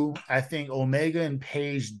do. I think Omega and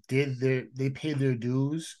Page they paid their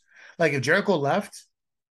dues. Like if Jericho left,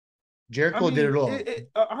 I Jericho did mean, it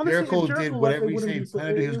all. honestly, if Jericho did did left, whatever it he wouldn't said be he so.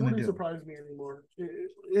 planned to do, he was It going to wouldn't do. surprise me anymore.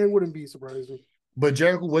 It wouldn't be surprising. But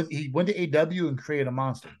Jericho he went to AW and created a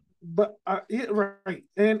monster. but yeah, right.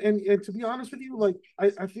 And to be honest with you, like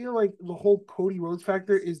I feel like the whole Cody Rhodes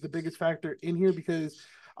factor is the biggest factor in here because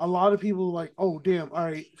a lot of people are like, oh damn, all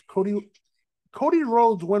right, Cody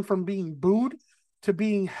Rhodes went from being booed to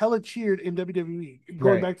being hella cheered in WWE,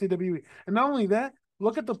 going Right, back to WWE. And not only that,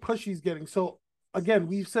 look at the push he's getting. So again,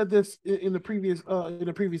 we've said this in the previous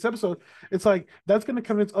episode. It's like that's going to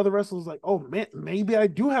convince other wrestlers, like, oh man, maybe I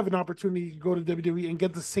do have an opportunity to go to WWE and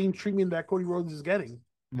get the same treatment that Cody Rhodes is getting.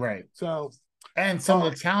 right. So, And some uh,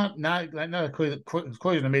 of the talent, not Cody's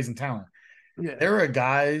an amazing talent. yeah, There are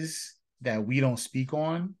guys that we don't speak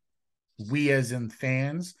on, we as in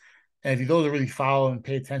fans. And if you go to really follow and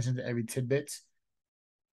pay attention to every tidbit,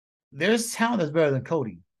 there's talent that's better than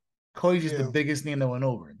Cody. Cody's just the yeah, biggest name that went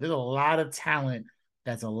over. There's a lot of talent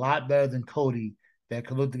that's a lot better than Cody that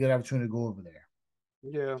could look to get an opportunity to go over there.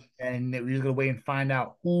 yeah, And we're just gonna wait and find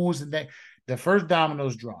out who's the next. The first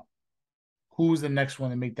dominoes drop. Who's the next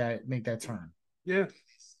one to make that turn? yeah,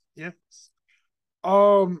 yeah.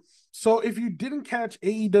 Um, so if you didn't catch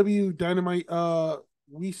AEW Dynamite,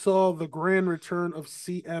 we saw the grand return of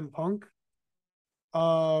CM Punk,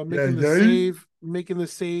 Yeah, yeah. making the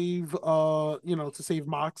save, to save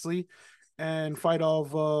Moxley and fight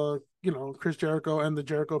off, Chris Jericho and the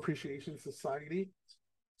Jericho Appreciation Society.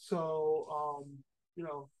 So,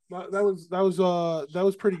 that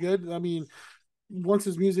was pretty good. I mean, once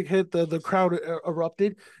his music hit, the crowd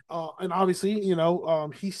erupted, and obviously,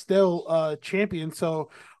 he's still champion. So,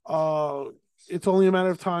 uh, it's only a matter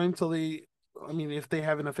of time till they. I mean, if they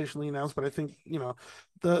haven't officially announced, but I think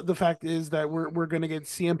the fact is that we're gonna get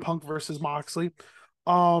CM Punk versus Moxley.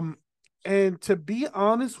 Um, and to be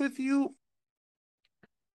honest with you,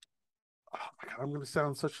 oh my God, I'm gonna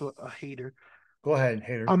sound such a hater. Go ahead,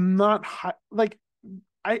 hater. I'm not like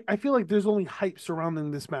I feel like there's only hype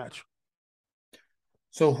surrounding this match.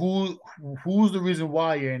 So who's the reason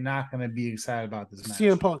why you're not going to be excited about this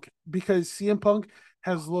CM match? Punk, because CM Punk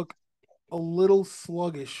has looked a little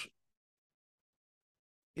sluggish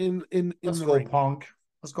in Let's the go, ring. Punk.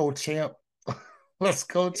 Let's go, champ. Let's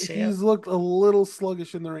go, champ. He's looked a little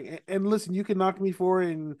sluggish in the ring. And listen, you can knock me for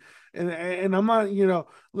it, and I'm not,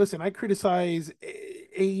 listen, I criticize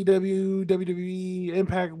AEW, WWE,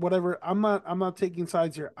 Impact, whatever. I'm not taking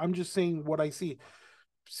sides here. I'm just saying what I see.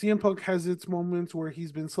 CM Punk has its moments where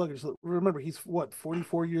he's been sluggish. Remember, he's what,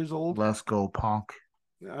 44 years old. Let's go, Punk.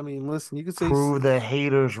 I mean, listen, you could say, Prove the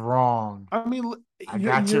haters wrong. I mean, I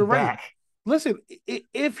got your you're right. back. Listen,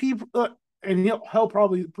 if he and he'll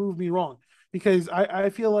probably prove me wrong because I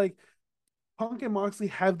feel like Punk and Moxley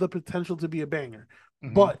have the potential to be a banger,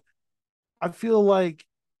 Mm-hmm. but I feel like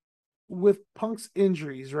with Punk's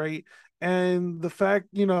injuries, right, and the fact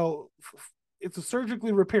it's a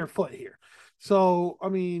surgically repaired foot here. So I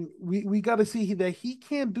mean, we got to see that he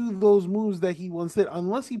can't do those moves that he once did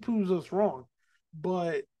unless he proves us wrong.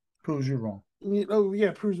 But Proves you wrong.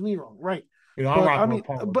 yeah, proves me wrong, right? I'm But I rocking mean, with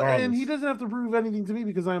Punk and he regardless. doesn't have to prove anything to me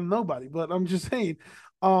because I'm nobody. But I'm just saying,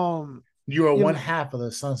 um, You are you one know, half of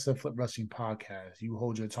the Sunset Flip Wrestling podcast. You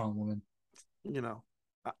hold your tongue, woman. you know,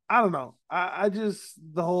 I don't know. I just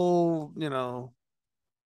the whole,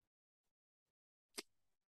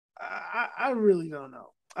 I really don't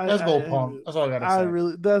know. Let's go, Punk. That's all I gotta I say.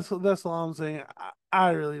 really that's all I'm saying.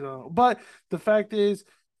 I really don't know. But the fact is,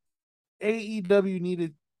 AEW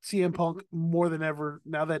needed CM Punk more than ever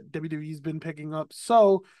now that WWE's been picking up.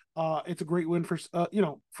 So it's a great win for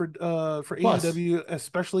for Plus, AEW,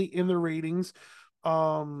 especially in the ratings.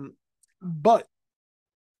 Um, but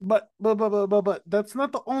but that's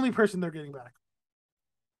not the only person they're getting back.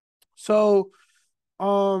 So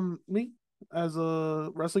me as a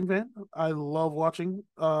wrestling fan, I love watching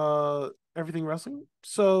everything wrestling.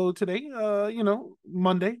 So today,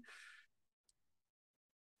 Monday,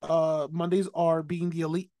 Mondays are being the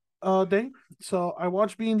elite day. So I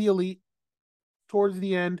watched being the elite towards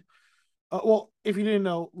the end. Well, if you didn't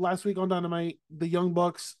know, last week on Dynamite, the Young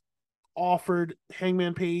Bucks offered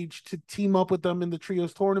Hangman Page to team up with them in the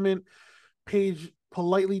trios tournament. Page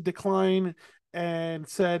politely declined and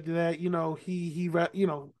said that he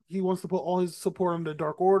wants to put all his support on the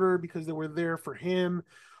Dark Order because they were there for him.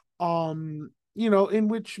 In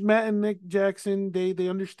which Matt and Nick Jackson they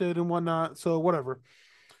understood and whatnot. So whatever.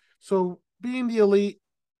 So being the elite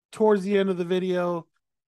towards the end of the video,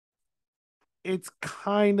 it's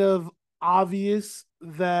kind of obvious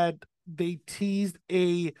that they teased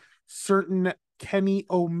a certain Kenny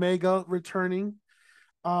Omega returning.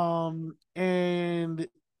 And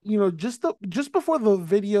just before the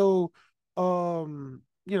video, um,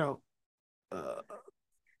 you know, uh,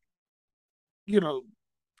 you know,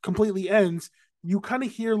 completely ends, you kind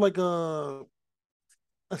of hear like a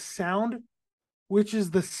sound which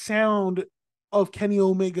is the sound of Kenny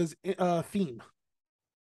Omega's theme.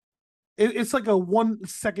 It's like a 1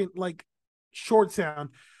 second like short sound.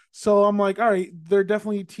 So I'm like, all right, they're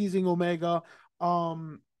definitely teasing Omega.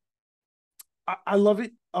 Um, I love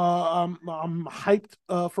it. I'm hyped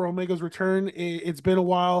for Omega's return. It's been a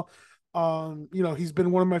while. He's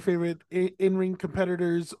been one of my favorite in ring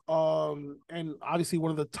competitors. And obviously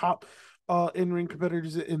one of the top in ring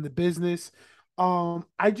competitors in the business.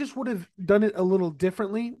 I just would have done it a little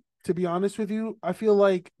differently, to be honest with you. I feel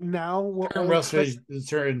like now we're Certain all expect.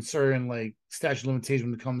 wrestlers, certain like statute limitations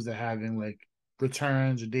when it comes to having like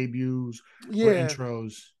returns or debuts or Yeah,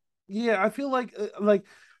 intros. yeah. I feel like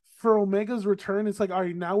for Omega's return, it's like all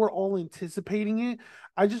right, now we're all anticipating it.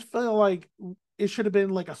 I just feel like it should have been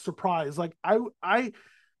like a surprise. Like I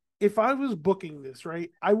if I was booking this,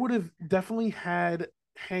 right, I would have definitely had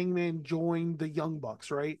Hangman join the Young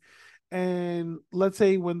Bucks, right? And let's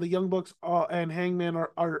say when the Young Bucks and Hangman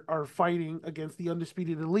are fighting against the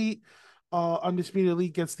Undisputed Elite, Undisputed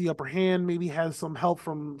Elite gets the upper hand, maybe has some help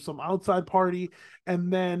from some outside party,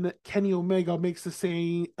 and then Kenny Omega makes the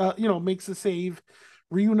same, makes the save,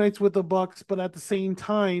 reunites with the Bucks, but at the same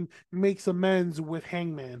time makes amends with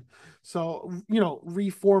Hangman. So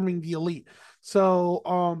reforming the Elite. So,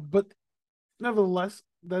 but nevertheless,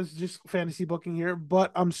 that's just fantasy booking here.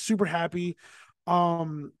 But I'm super happy,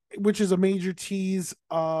 which is a major tease.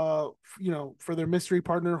 For their mystery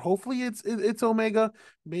partner. Hopefully, it's Omega.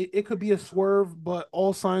 It could be a swerve, but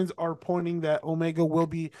all signs are pointing that Omega will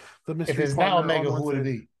be the If mystery it's not partner on Omega, who would it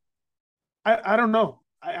Wednesday. be? I don't know.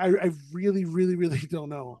 I really really really don't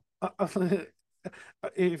know.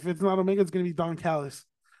 If it's not Omega, it's gonna be Don Callis.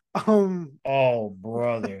 Um, Oh,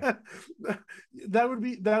 brother. that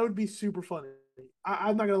would be super funny.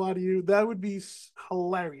 I'm not gonna lie to you, that would be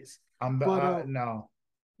hilarious. I'm But no.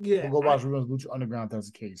 yeah, We'll go I watch Reruns Lucha Underground if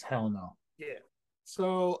that's the case. Hell no. yeah.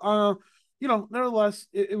 So nevertheless,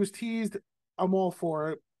 it was teased. I'm all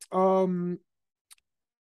for it. Um,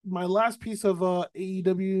 my last piece of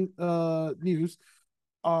AEW news,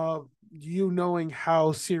 you knowing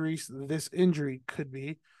how serious this injury could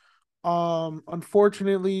be.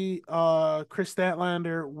 Unfortunately, Chris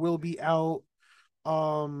Statlander will be out.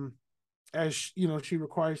 Um, as she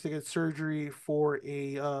requires to get surgery for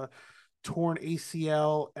a torn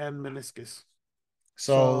ACL and meniscus.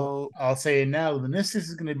 So So I'll say it now. The meniscus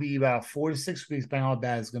is going to be about 4 to 6 weeks, depending on how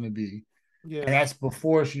bad it's going to be, yeah, and that's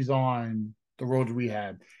before she's on the road to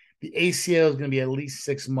rehab. The ACL is going to be at least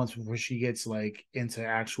 6 months before she gets like into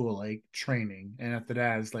actual like training, and after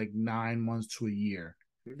that, it's like 9 months to a year.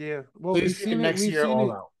 yeah. Well, So you we've see it seen it. next We've year seen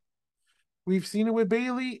all it. out. We've seen it with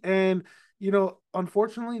Bailey, and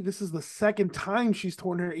unfortunately, this is the second time she's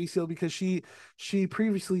torn her ACL because she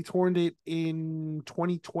previously torn it in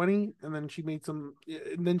 2020, and then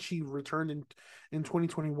and then she returned in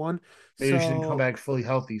 2021. Maybe she didn't come So back fully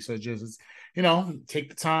healthy. So just take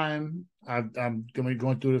the time. I'm going to be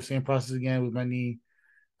going through the same process again with my knee.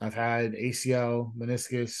 I've had ACL,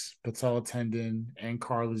 meniscus, patella tendon, and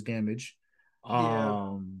cartilage damage. yeah,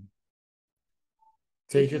 Um,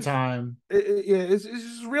 it's take your just time. yeah, it's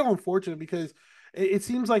just real unfortunate because it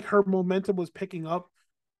seems like her momentum was picking up,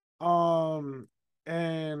 um,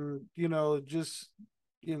 and just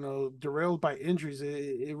derailed by injuries.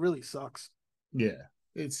 It really sucks. Yeah,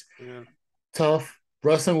 it's Yeah, tough.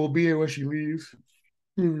 Wrestling will be here when she leaves.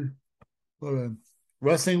 Hmm.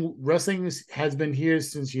 Wrestling has been here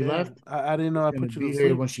since she left. damn, I didn't know It's I gonna put you be to here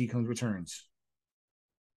sleep. when she comes returns.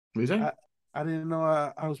 What you say? I I didn't know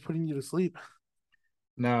I was putting you to sleep.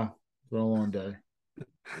 No, it's been a long day.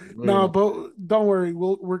 Really No, long. but don't worry.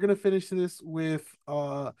 We're gonna finish this with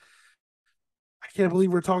I can't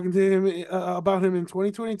believe we're talking to him about him in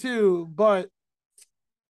 2022. But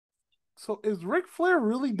so is Ric Flair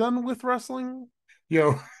really done with wrestling?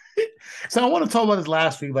 Yo, so I want to talk about this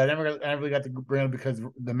last week, but I never really got to bring it because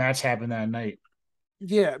the match happened that night.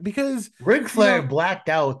 Yeah, because Ric you Flair know blacked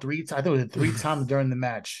out 3 times. I think it was 3 times during the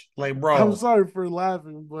match. Like, I'm bro, sorry for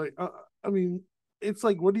laughing, but I mean it's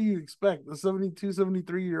like what do you expect? A 72,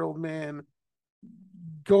 73-year-old man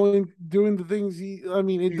going doing the things I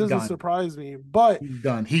mean, it he's doesn't done. surprise me. But He's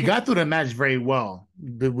done. He you got through the match very well,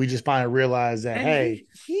 but we just finally realized that, and hey,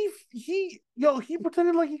 he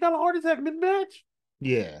pretended like he got a heart attack mid match.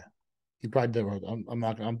 yeah, he probably did. I'm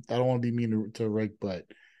not. I don't want to be mean to Rick, but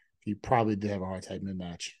he probably did have a hard time in the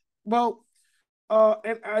match. Well,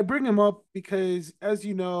 and I bring him up because, as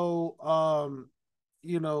you know,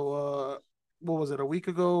 what was it, a week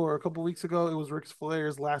ago or a couple weeks ago? It was Ric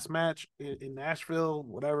Flair's last match in Nashville,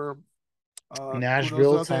 whatever. Kudos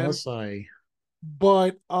Nashville, out to him. Tennessee.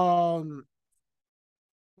 But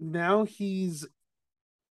now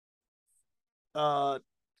uh,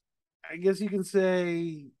 I guess you can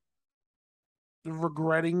say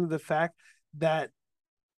regretting the fact that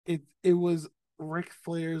it was Ric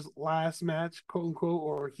Flair's last match, quote unquote,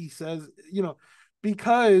 or he says,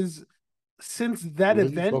 because since that What are you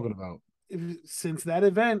event, talking about? since that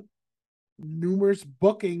event, numerous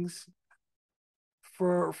bookings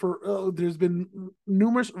there's been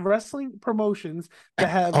numerous wrestling promotions that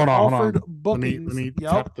have Hold offered on. Let bookings. me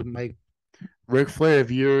Yep. tap the mic. Ric Flair, if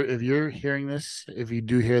you're hearing this, if you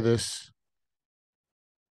do hear this,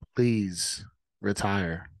 please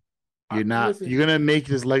retire. Listen, You're gonna make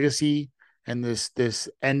this legacy and this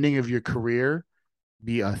ending of your career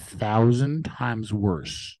be 1,000 times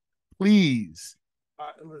worse. Please.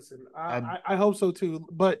 listen. I I hope so too.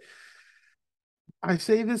 But I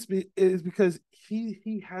say this is because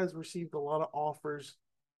he has received a lot of offers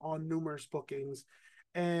on numerous bookings,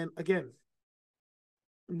 and again,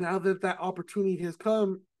 now that that opportunity has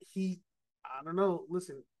come, I don't know.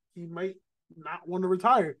 Listen, he might not want to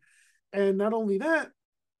retire, and not only that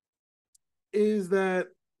is that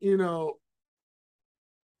you know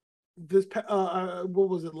what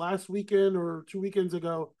was it, last weekend or 2 weekends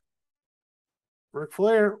ago, Ric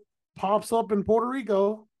Flair pops up in Puerto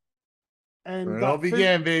Rico and where it all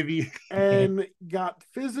began, baby. got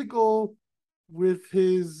physical with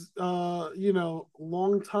his longtime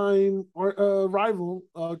rival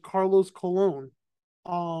Carlos Colon,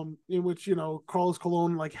 in which Carlos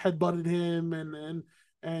Colon like headbutted him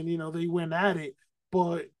and they went at it.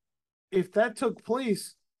 But if that took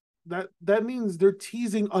place, that means they're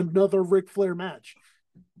teasing another Ric Flair match.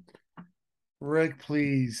 Rick,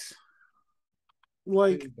 please.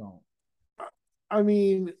 Like, Please don't. I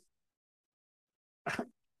mean,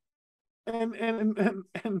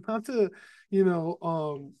 and not to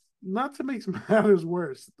not to make matters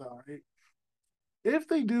worse, though, right? If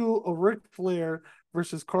they do a Ric Flair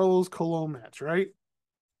versus Carlos Colon match, right?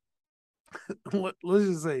 Let's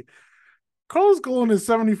just say Carlos Colon is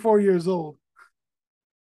 74 years old,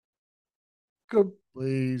 could,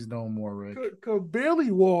 Please no more, Rick. could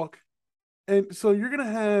barely walk, and so you're gonna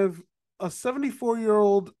have a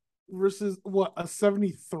 74-year-old versus what, a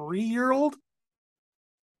 73-year-old?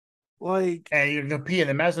 Like, And you're gonna pee and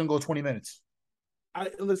the match gonna go 20 minutes. I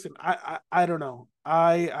listen. I don't know.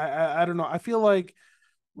 I don't know. I feel like,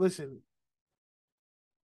 listen,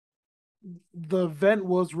 the event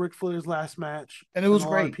was Ric Flair's last match, And it and was a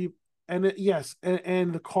lot of great. people, yes,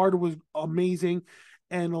 and the card was amazing,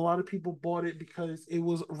 and a lot of people bought it because it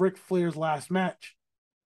was Ric Flair's last match.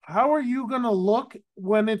 How are you gonna look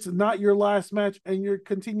when it's not your last match and you're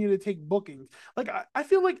continuing to take bookings? Like, I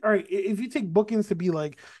feel like, all right, if you take bookings to be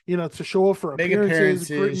like, to show up for Make appearances,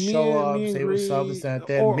 appearances, show up, meet and say what's up, this, greet, that,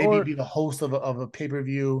 that. or Maybe or be the host of a pay per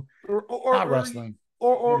view. or or Not or wrestling.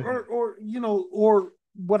 or or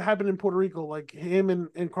what happened in Puerto Rico, like him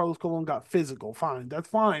and Carlos Colon got physical. Fine, that's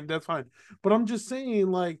fine, that's fine. But I'm just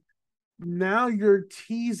saying, like, now you're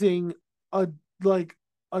teasing a like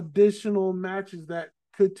additional matches that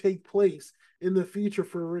could take place in the future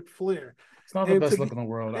for Ric Flair. It's not the And best look in the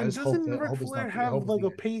world. I just hope doesn't that Ric hope it's Flair not. I have hope it's like the a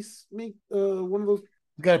end. pace make one of those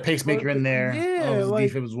You got a pacemaker in there. I don't know yeah, if it's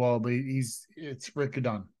like defib as well, but it's Rick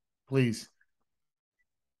done. Please.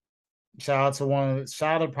 Shout out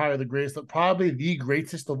to probably the greatest, probably the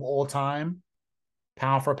greatest of all time,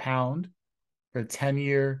 pound for pound, for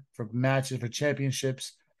tenure, for matches, for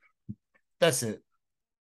championships. That's it.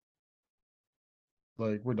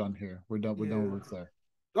 Like we're done here. We're done. We're done with yeah. Ric Flair.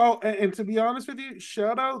 Oh, and to be honest with you,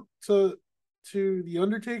 shout out to the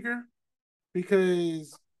Undertaker,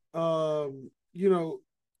 because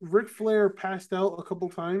Ric Flair passed out a couple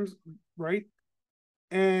times, right?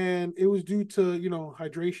 And it was due to,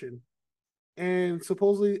 hydration. And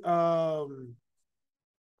supposedly the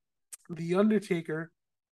Undertaker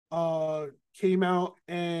came out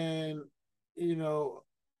and, you know,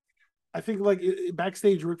 I think like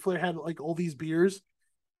backstage Ric Flair had like all these beers,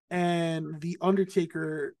 and the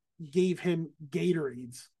Undertaker gave him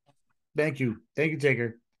Gatorades. Thank you, Taker.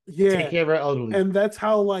 Take Yeah, care of our elderly. and that's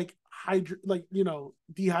how like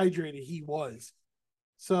dehydrated he was.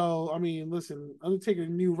 So I mean, listen, Undertaker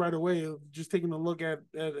knew right away of just taking a look at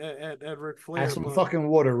Ric Have Flair, some but fucking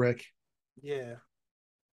water, Rick. yeah,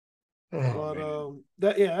 Oh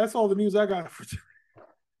but man. that's all the news I got for today.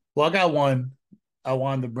 Well, I got one. I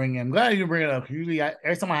wanted to bring in. I'm glad you bring it up. Usually,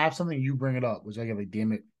 every time I have something, you bring it up, which I get like,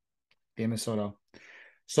 damn it, Soto.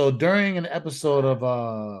 So during an episode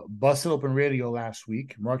of Busted Open Radio last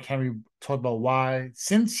week, Mark Henry talked about why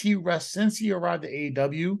since he arrived at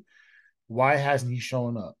AEW, why hasn't he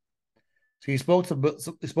shown up? So he spoke to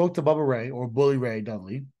Bubba Ray or Bully Ray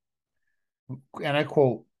Dudley, and I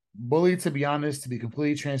quote: bullied, to be honest, to be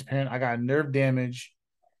completely transparent. I got nerve damage,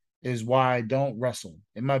 is why I don't wrestle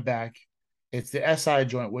in my back. It's the SI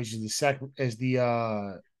joint, which is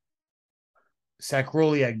the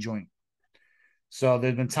sacroiliac joint. So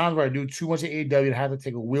there's been times where I do too much of AEW to have to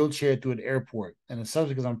take a wheelchair through an airport, and it's sucks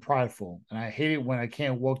because I'm prideful and I hate it when I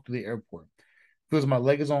can't walk through the airport. Because my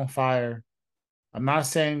leg is on fire. I'm not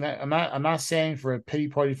saying that. I'm not saying for a pity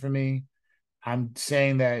party for me. I'm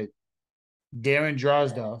saying that Darren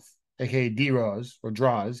Drozdoff, aka D Roz or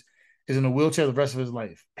Droz, is in a wheelchair the rest of his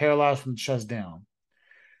life, paralyzed from the chest down.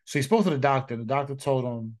 So he spoke to the doctor. The doctor told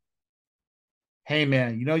him, "Hey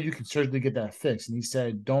man, you know you can surgically get that fixed." And he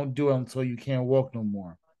said, "Don't do it until you can't walk no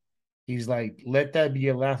more." He's like, "Let that be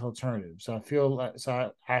your last alternative." So I feel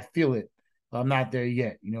it. But I'm not there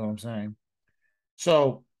yet. You know what I'm saying?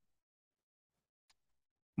 So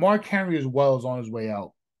Mark Henry as well is on his way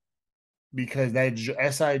out because that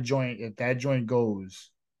SI joint, if that joint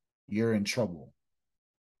goes, you're in trouble.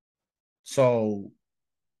 So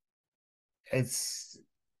it's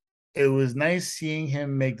it was nice seeing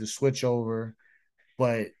him make the switch over,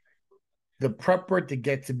 but the prep work to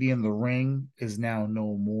get to be in the ring is now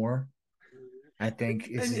no more. I think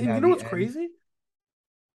this And is and now you know the what's end. crazy?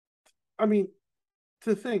 I mean,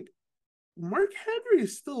 to think Mark Henry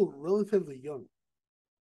is still relatively young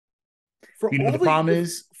for You know, all the problem the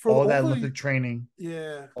is for all all that the Olympic training,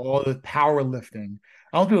 yeah all the powerlifting.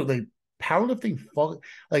 I don't feel like powerlifting.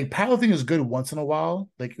 Like powerlifting is good once in a while,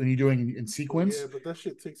 like when you're doing in yeah, sequence. but that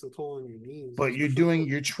shit takes a toll on your knees, But especially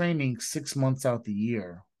you're training 6 months out the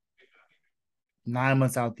year, 9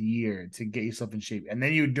 months out the year to get yourself in shape, and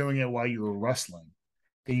then you're doing it while you were wrestling.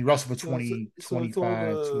 Then you wrestle for so it's 20, so it's all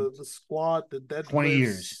 25, the squat, the 20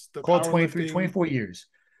 years. deadlifts, the Call it 23, powerlifting. 24 years.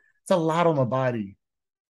 It's a lot on the body.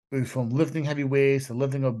 From lifting heavy weights to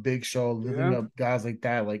lifting up Big Show, lifting Yeah, up guys like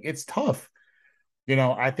that. Like it's tough.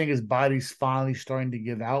 I think his body's finally starting to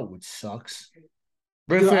give out, which sucks.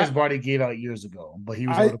 Ric dude, Flair's body gave out years ago, but he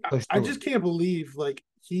was able I to push I through it. just can't believe like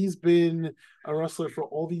he's been a wrestler for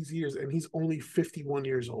all these years and he's only 51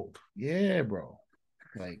 years old. Yeah, bro.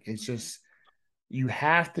 Like it's just you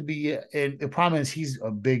have to be. And the problem is he's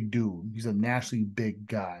a big dude. He's a naturally big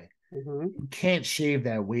guy. Mm-hmm. You can't shave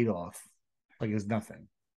that weight off like it's nothing.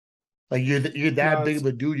 Like you're that No, big it's of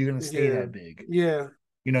a dude. You're gonna stay yeah, that big. yeah,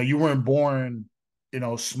 You weren't born,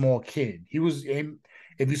 small kid. He was.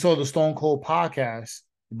 If you saw the Stone Cold podcast,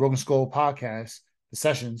 the Broken Skull podcast, the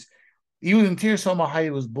sessions, he was in tears talking about how he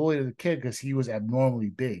was bullied as a kid because he was abnormally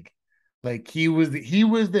big. Like he was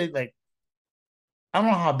the like I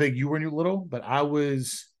don't know how big you were when you were little, but I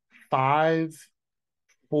was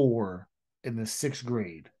 5'4" in the sixth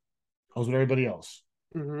grade. I was with everybody else.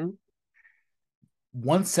 mm-hmm.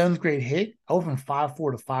 Once seventh grade hit, I went from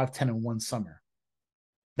 5'4" to 5'10" in one summer.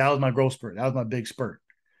 That was my growth spurt. That was my big spurt.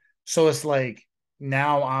 So it's like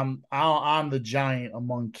now I'm the giant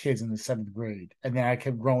among kids in the seventh grade, and then I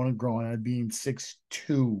kept growing and growing and being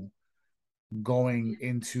 6'2" going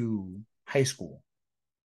into high school.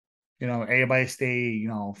 Everybody stayed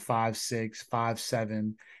 5'6",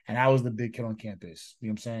 5'7", and I was the big kid on campus. You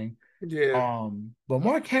know what I'm saying? Yeah, But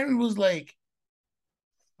Mark Henry was like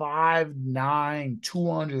 5'9",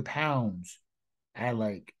 200 pounds at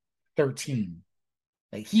like 13.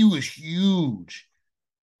 Like he was huge.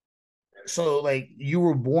 So like you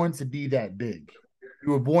were born to be that big.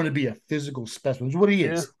 You were born to be a physical specimen, which is what he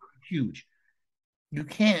yeah, is. Huge. You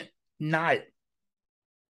can't not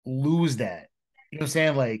lose that. You know what I'm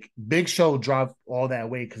saying? Like Big Show dropped all that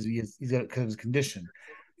weight because he's got because of his condition.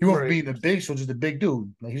 He went from right, being the Big Show just a big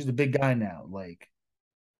dude. Like he's the big guy now. Like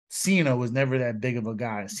Cena was never that big of a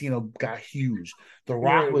guy. Cena got huge. The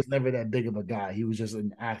Rock right. was never that big of a guy. He was just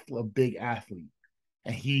an athlete, a big athlete.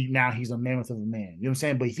 And he's a mammoth of a man. You know what I'm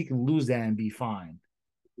saying? But he can lose that and be fine.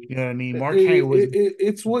 You know what I mean? Mark Henry was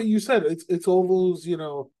It's what you said. It's all those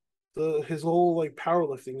the his whole like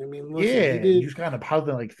powerlifting. I mean, listen, he yeah, you did just kind of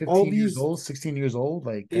probably like all 15 years these old, 16 years old.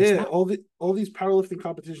 Like that's yeah not all these powerlifting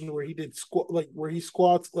competitions where he did squat like where he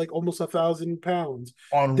squats like almost 1,000 pounds,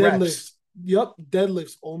 on deadlifts. reps. Yep,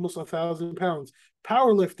 deadlifts almost 1,000 pounds.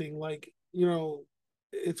 Powerlifting, like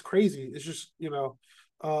it's crazy. It's just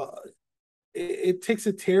uh, it takes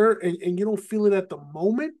a tear and you don't feel it at the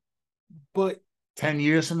moment, but 10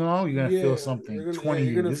 years from now, you're gonna feel yeah, something. yeah, 20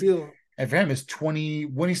 you're years. gonna feel And for him, it's 20.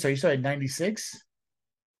 When he started 96,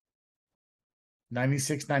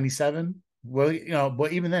 96, 97. Well,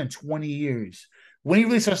 but even then, 20 years. When he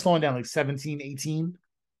really started slowing down, like 17, 18,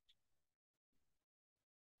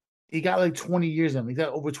 he got like 20 years in. He got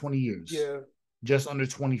over 20 years, yeah. just under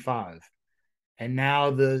 25. And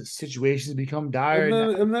now the situation's become dire. Now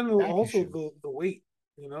And then back also issue. the weight,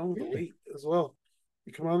 the Yeah. weight as well,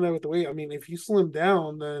 you come on there with the weight. I mean, if you slim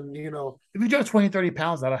down, then If you drop 20, 30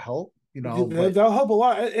 pounds, that'll help, but that'll help a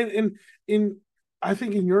lot. And in I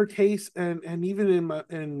think in your case, and even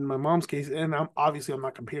in my mom's case, and I'm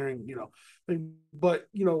not comparing, but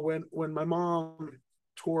when my mom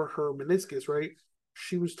tore her meniscus, right?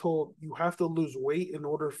 She was told you have to lose weight in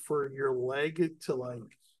order for your leg to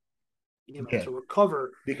yeah, to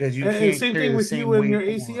recover. because you And can't same carry thing the with you same and your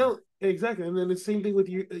weight over. ACL. Exactly. And then the same thing with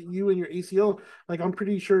you and your ACL. Like I'm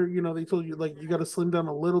pretty sure, they told you like you gotta slim down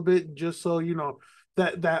a little bit just so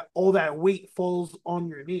that all that weight falls on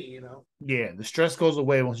your knee. Yeah, the stress goes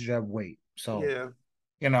away once you drop weight. So, Yeah.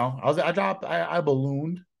 I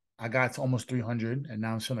ballooned. I got to almost 300 and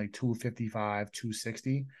now I'm still like 255,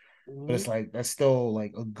 260. But Mm-hmm. it's like that's still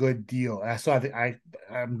like a good deal. And so I think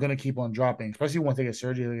I'm gonna keep on dropping, especially once I get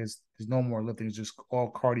surgery. Like there's no more lifting, it's just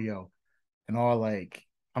all cardio and all like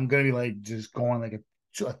I'm gonna be like just going like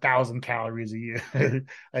 1,000 calories a year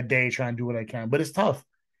a day trying to do what I can. But it's tough.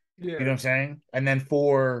 You know Yeah. what I'm saying? And then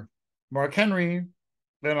for Mark Henry,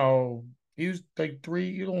 he was like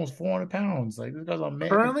he's almost 400 pounds. Like this guy's a man.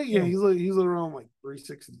 Currently, yeah, he's around like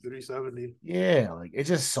 360, 370. Yeah, like it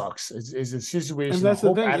just sucks. It's a And situation. that's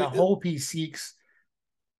the thing. I hope he seeks.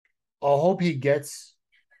 I hope he gets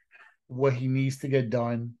what he needs to get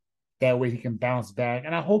done. That way he can bounce back.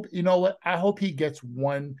 And I hope I hope he gets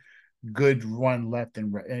one good run left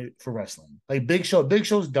for wrestling. Like Big Show, Big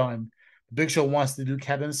Show's done. Big Show wants to do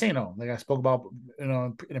Captain Insano, like I spoke about in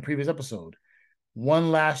a previous episode.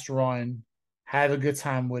 One last run, have a good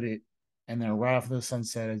time with it, and then right off the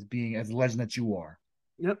sunset as being as a legend that you are.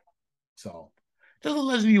 Yep. So, just a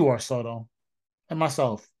legend you are, Soto, and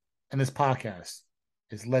myself, and this podcast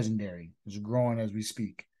is legendary. It's growing as we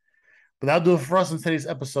speak. But that'll do it for us in today's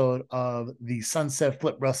episode of the Sunset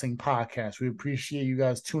Flip Wrestling Podcast. We appreciate you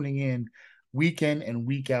guys tuning in week in and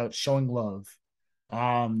week out, showing love.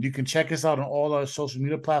 You can check us out on all our social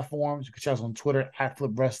media platforms. You can check us on Twitter at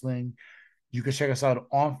Flip Wrestling. You can check us out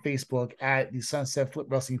on Facebook at the Sunset Flip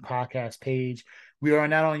Wrestling Podcast page. We are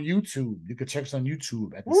now on YouTube. You can check us on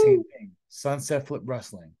YouTube at the same Woo! thing, Sunset Flip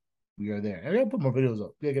Wrestling. We are there. And we gotta put more videos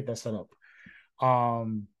up. We gotta get that set up.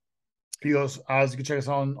 Um, you can check us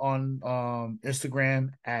on Instagram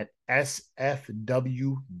at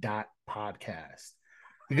sfw.podcast.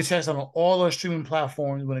 You can check us out on all our streaming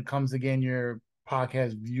platforms when it comes to getting your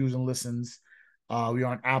podcast views and listens. We're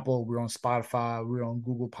on Apple, we're on Spotify, we're on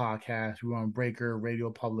Google Podcasts, we're on Breaker, Radio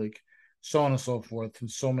Public, so on and so forth, and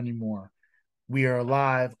so many more. We are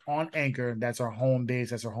live on Anchor. That's our home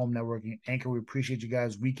base. That's our home networking. Anchor, we appreciate you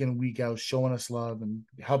guys week in and week out showing us love and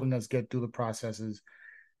helping us get through the processes.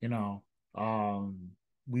 You know, um,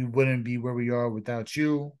 we wouldn't be where we are without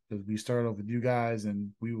you because we started off with you guys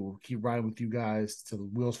and we will keep riding with you guys till the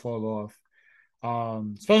wheels fall off.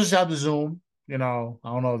 Special shout out to Zoom. I don't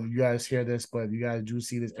know if you guys hear this, but if you guys do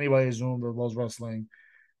see this, anybody at Zoom that loves wrestling,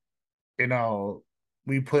 you know,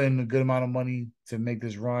 we put in a good amount of money to make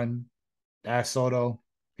this run. Ask Soto.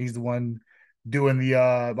 He's the one doing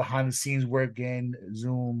the behind the scenes work, getting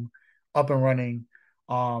Zoom up and running.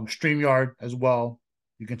 StreamYard as well.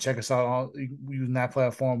 You can check us out on using that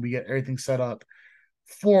platform. We get everything set up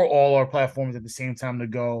for all our platforms at the same time to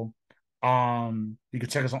go. You can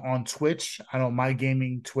check us on Twitch. I know my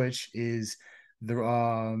gaming Twitch is the real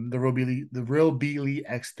Beely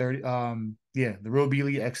X30. The real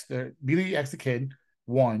Beely X30 Beely X the Kid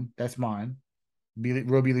one. That's mine. Real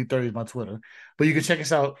Beely 30 is my Twitter. But you can check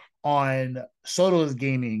us out on Soto's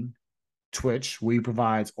Gaming Twitch, where he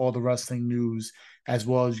provides all the wrestling news as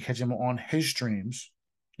well as you catch him on his streams.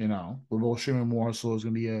 We're both streaming more, so it's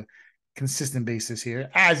gonna be a consistent basis here.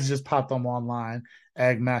 As he just popped on online,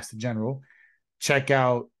 Egg Master General. Check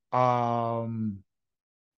out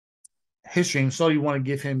his stream. So you want to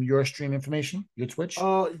give him your stream information, your Twitch?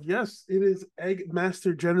 Yes, it is Egg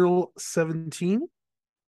Master General 17.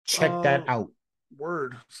 Check Uh that out.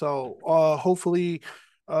 Word. So hopefully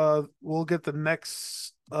we'll get the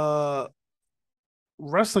next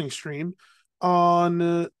wrestling stream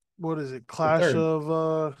on what is it? The Clash third.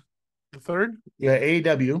 of the third? Yeah, Yeah.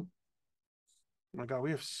 AEW Oh my God,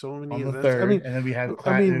 we have so many on the events. third, and then we have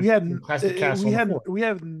Classic Castle We on the had fourth. we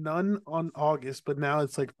have none on August, but now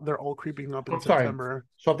it's like they're all creeping up in I'm sorry, September.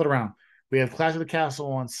 swap it around. We have Clash of the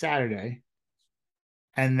Castle on Saturday,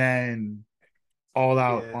 and then All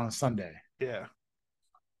Out Yeah, on Sunday. yeah.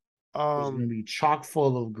 It's going Um, to be chock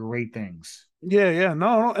full of great things. yeah.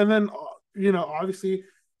 No, no. And then obviously,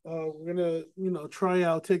 we're gonna try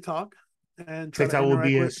out TikTok and try to TikTok will interact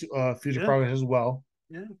be a with. future Yeah, progress as well.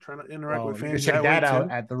 yeah. Trying to interact So with you can fans check that way that out too.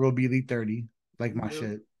 at the Real B Elite 30. Like my Yep.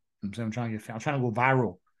 shit. I'm trying to go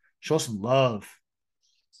viral. Show some love.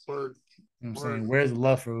 Word. You know what I'm Or saying? Where's the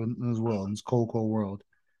love for in this world, in this cold, cold world?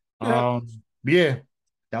 yeah. But yeah,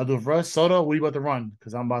 that'll do it for us. Soda, what are you about to run?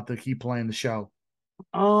 Because I'm about to keep playing the show.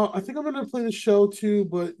 I think I'm gonna play the show too,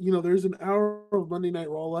 but there's an hour of Monday Night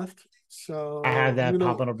Raw left, I have so I'm that gonna.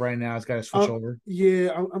 popping up right now. It's got to switch over. Yeah,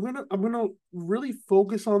 I'm gonna really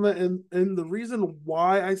focus on that, and the reason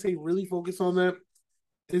why I say really focus on that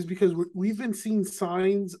is because we've been seeing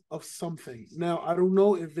signs of something. Now I don't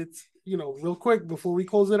know if it's real quick before we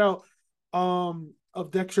close it out, of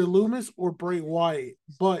Dexter Loomis or Bray Wyatt,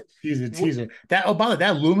 but Teaser, teaser. That by the way,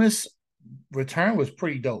 that Loomis return was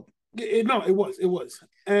pretty dope. no, it was,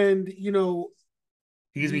 and He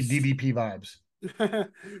gives we me DDP vibes.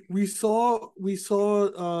 we saw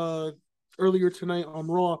earlier tonight on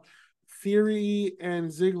Raw, Theory and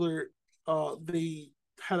Ziggler, they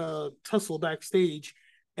had a tussle backstage,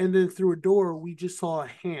 and then through a door we just saw a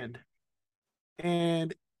hand,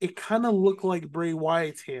 and it kind of looked like Bray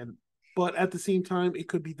Wyatt's hand, but at the same time it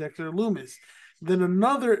could be Dexter Loomis. Then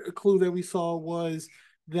another clue that we saw was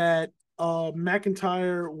that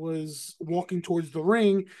McIntyre was walking towards the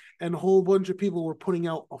ring, and a whole bunch of people were putting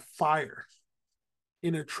out a fire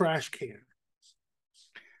in a trash can.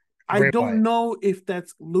 I Bray don't Wyatt. know if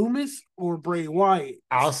that's Loomis or Bray Wyatt.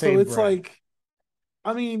 I'll say So it's Bray. like,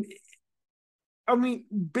 I mean, I mean,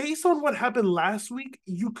 based on what happened last week,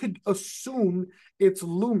 you could assume it's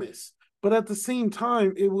Loomis. But at the same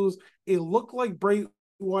time, it looked like Bray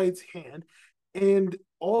Wyatt's hand, and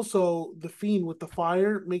also the Fiend with the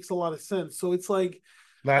fire makes a lot of sense. So it's like,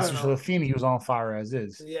 I Last don't we saw the know. Fiend, he was on fire as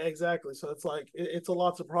is. Yeah, exactly. So it's like it's a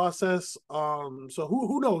lot to process. So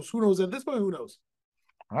who knows? Who knows at this point? Who knows?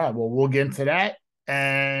 All right, well, we'll get into that,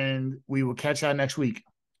 and we will catch y'all next week.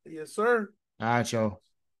 Yes, sir. All right, y'all.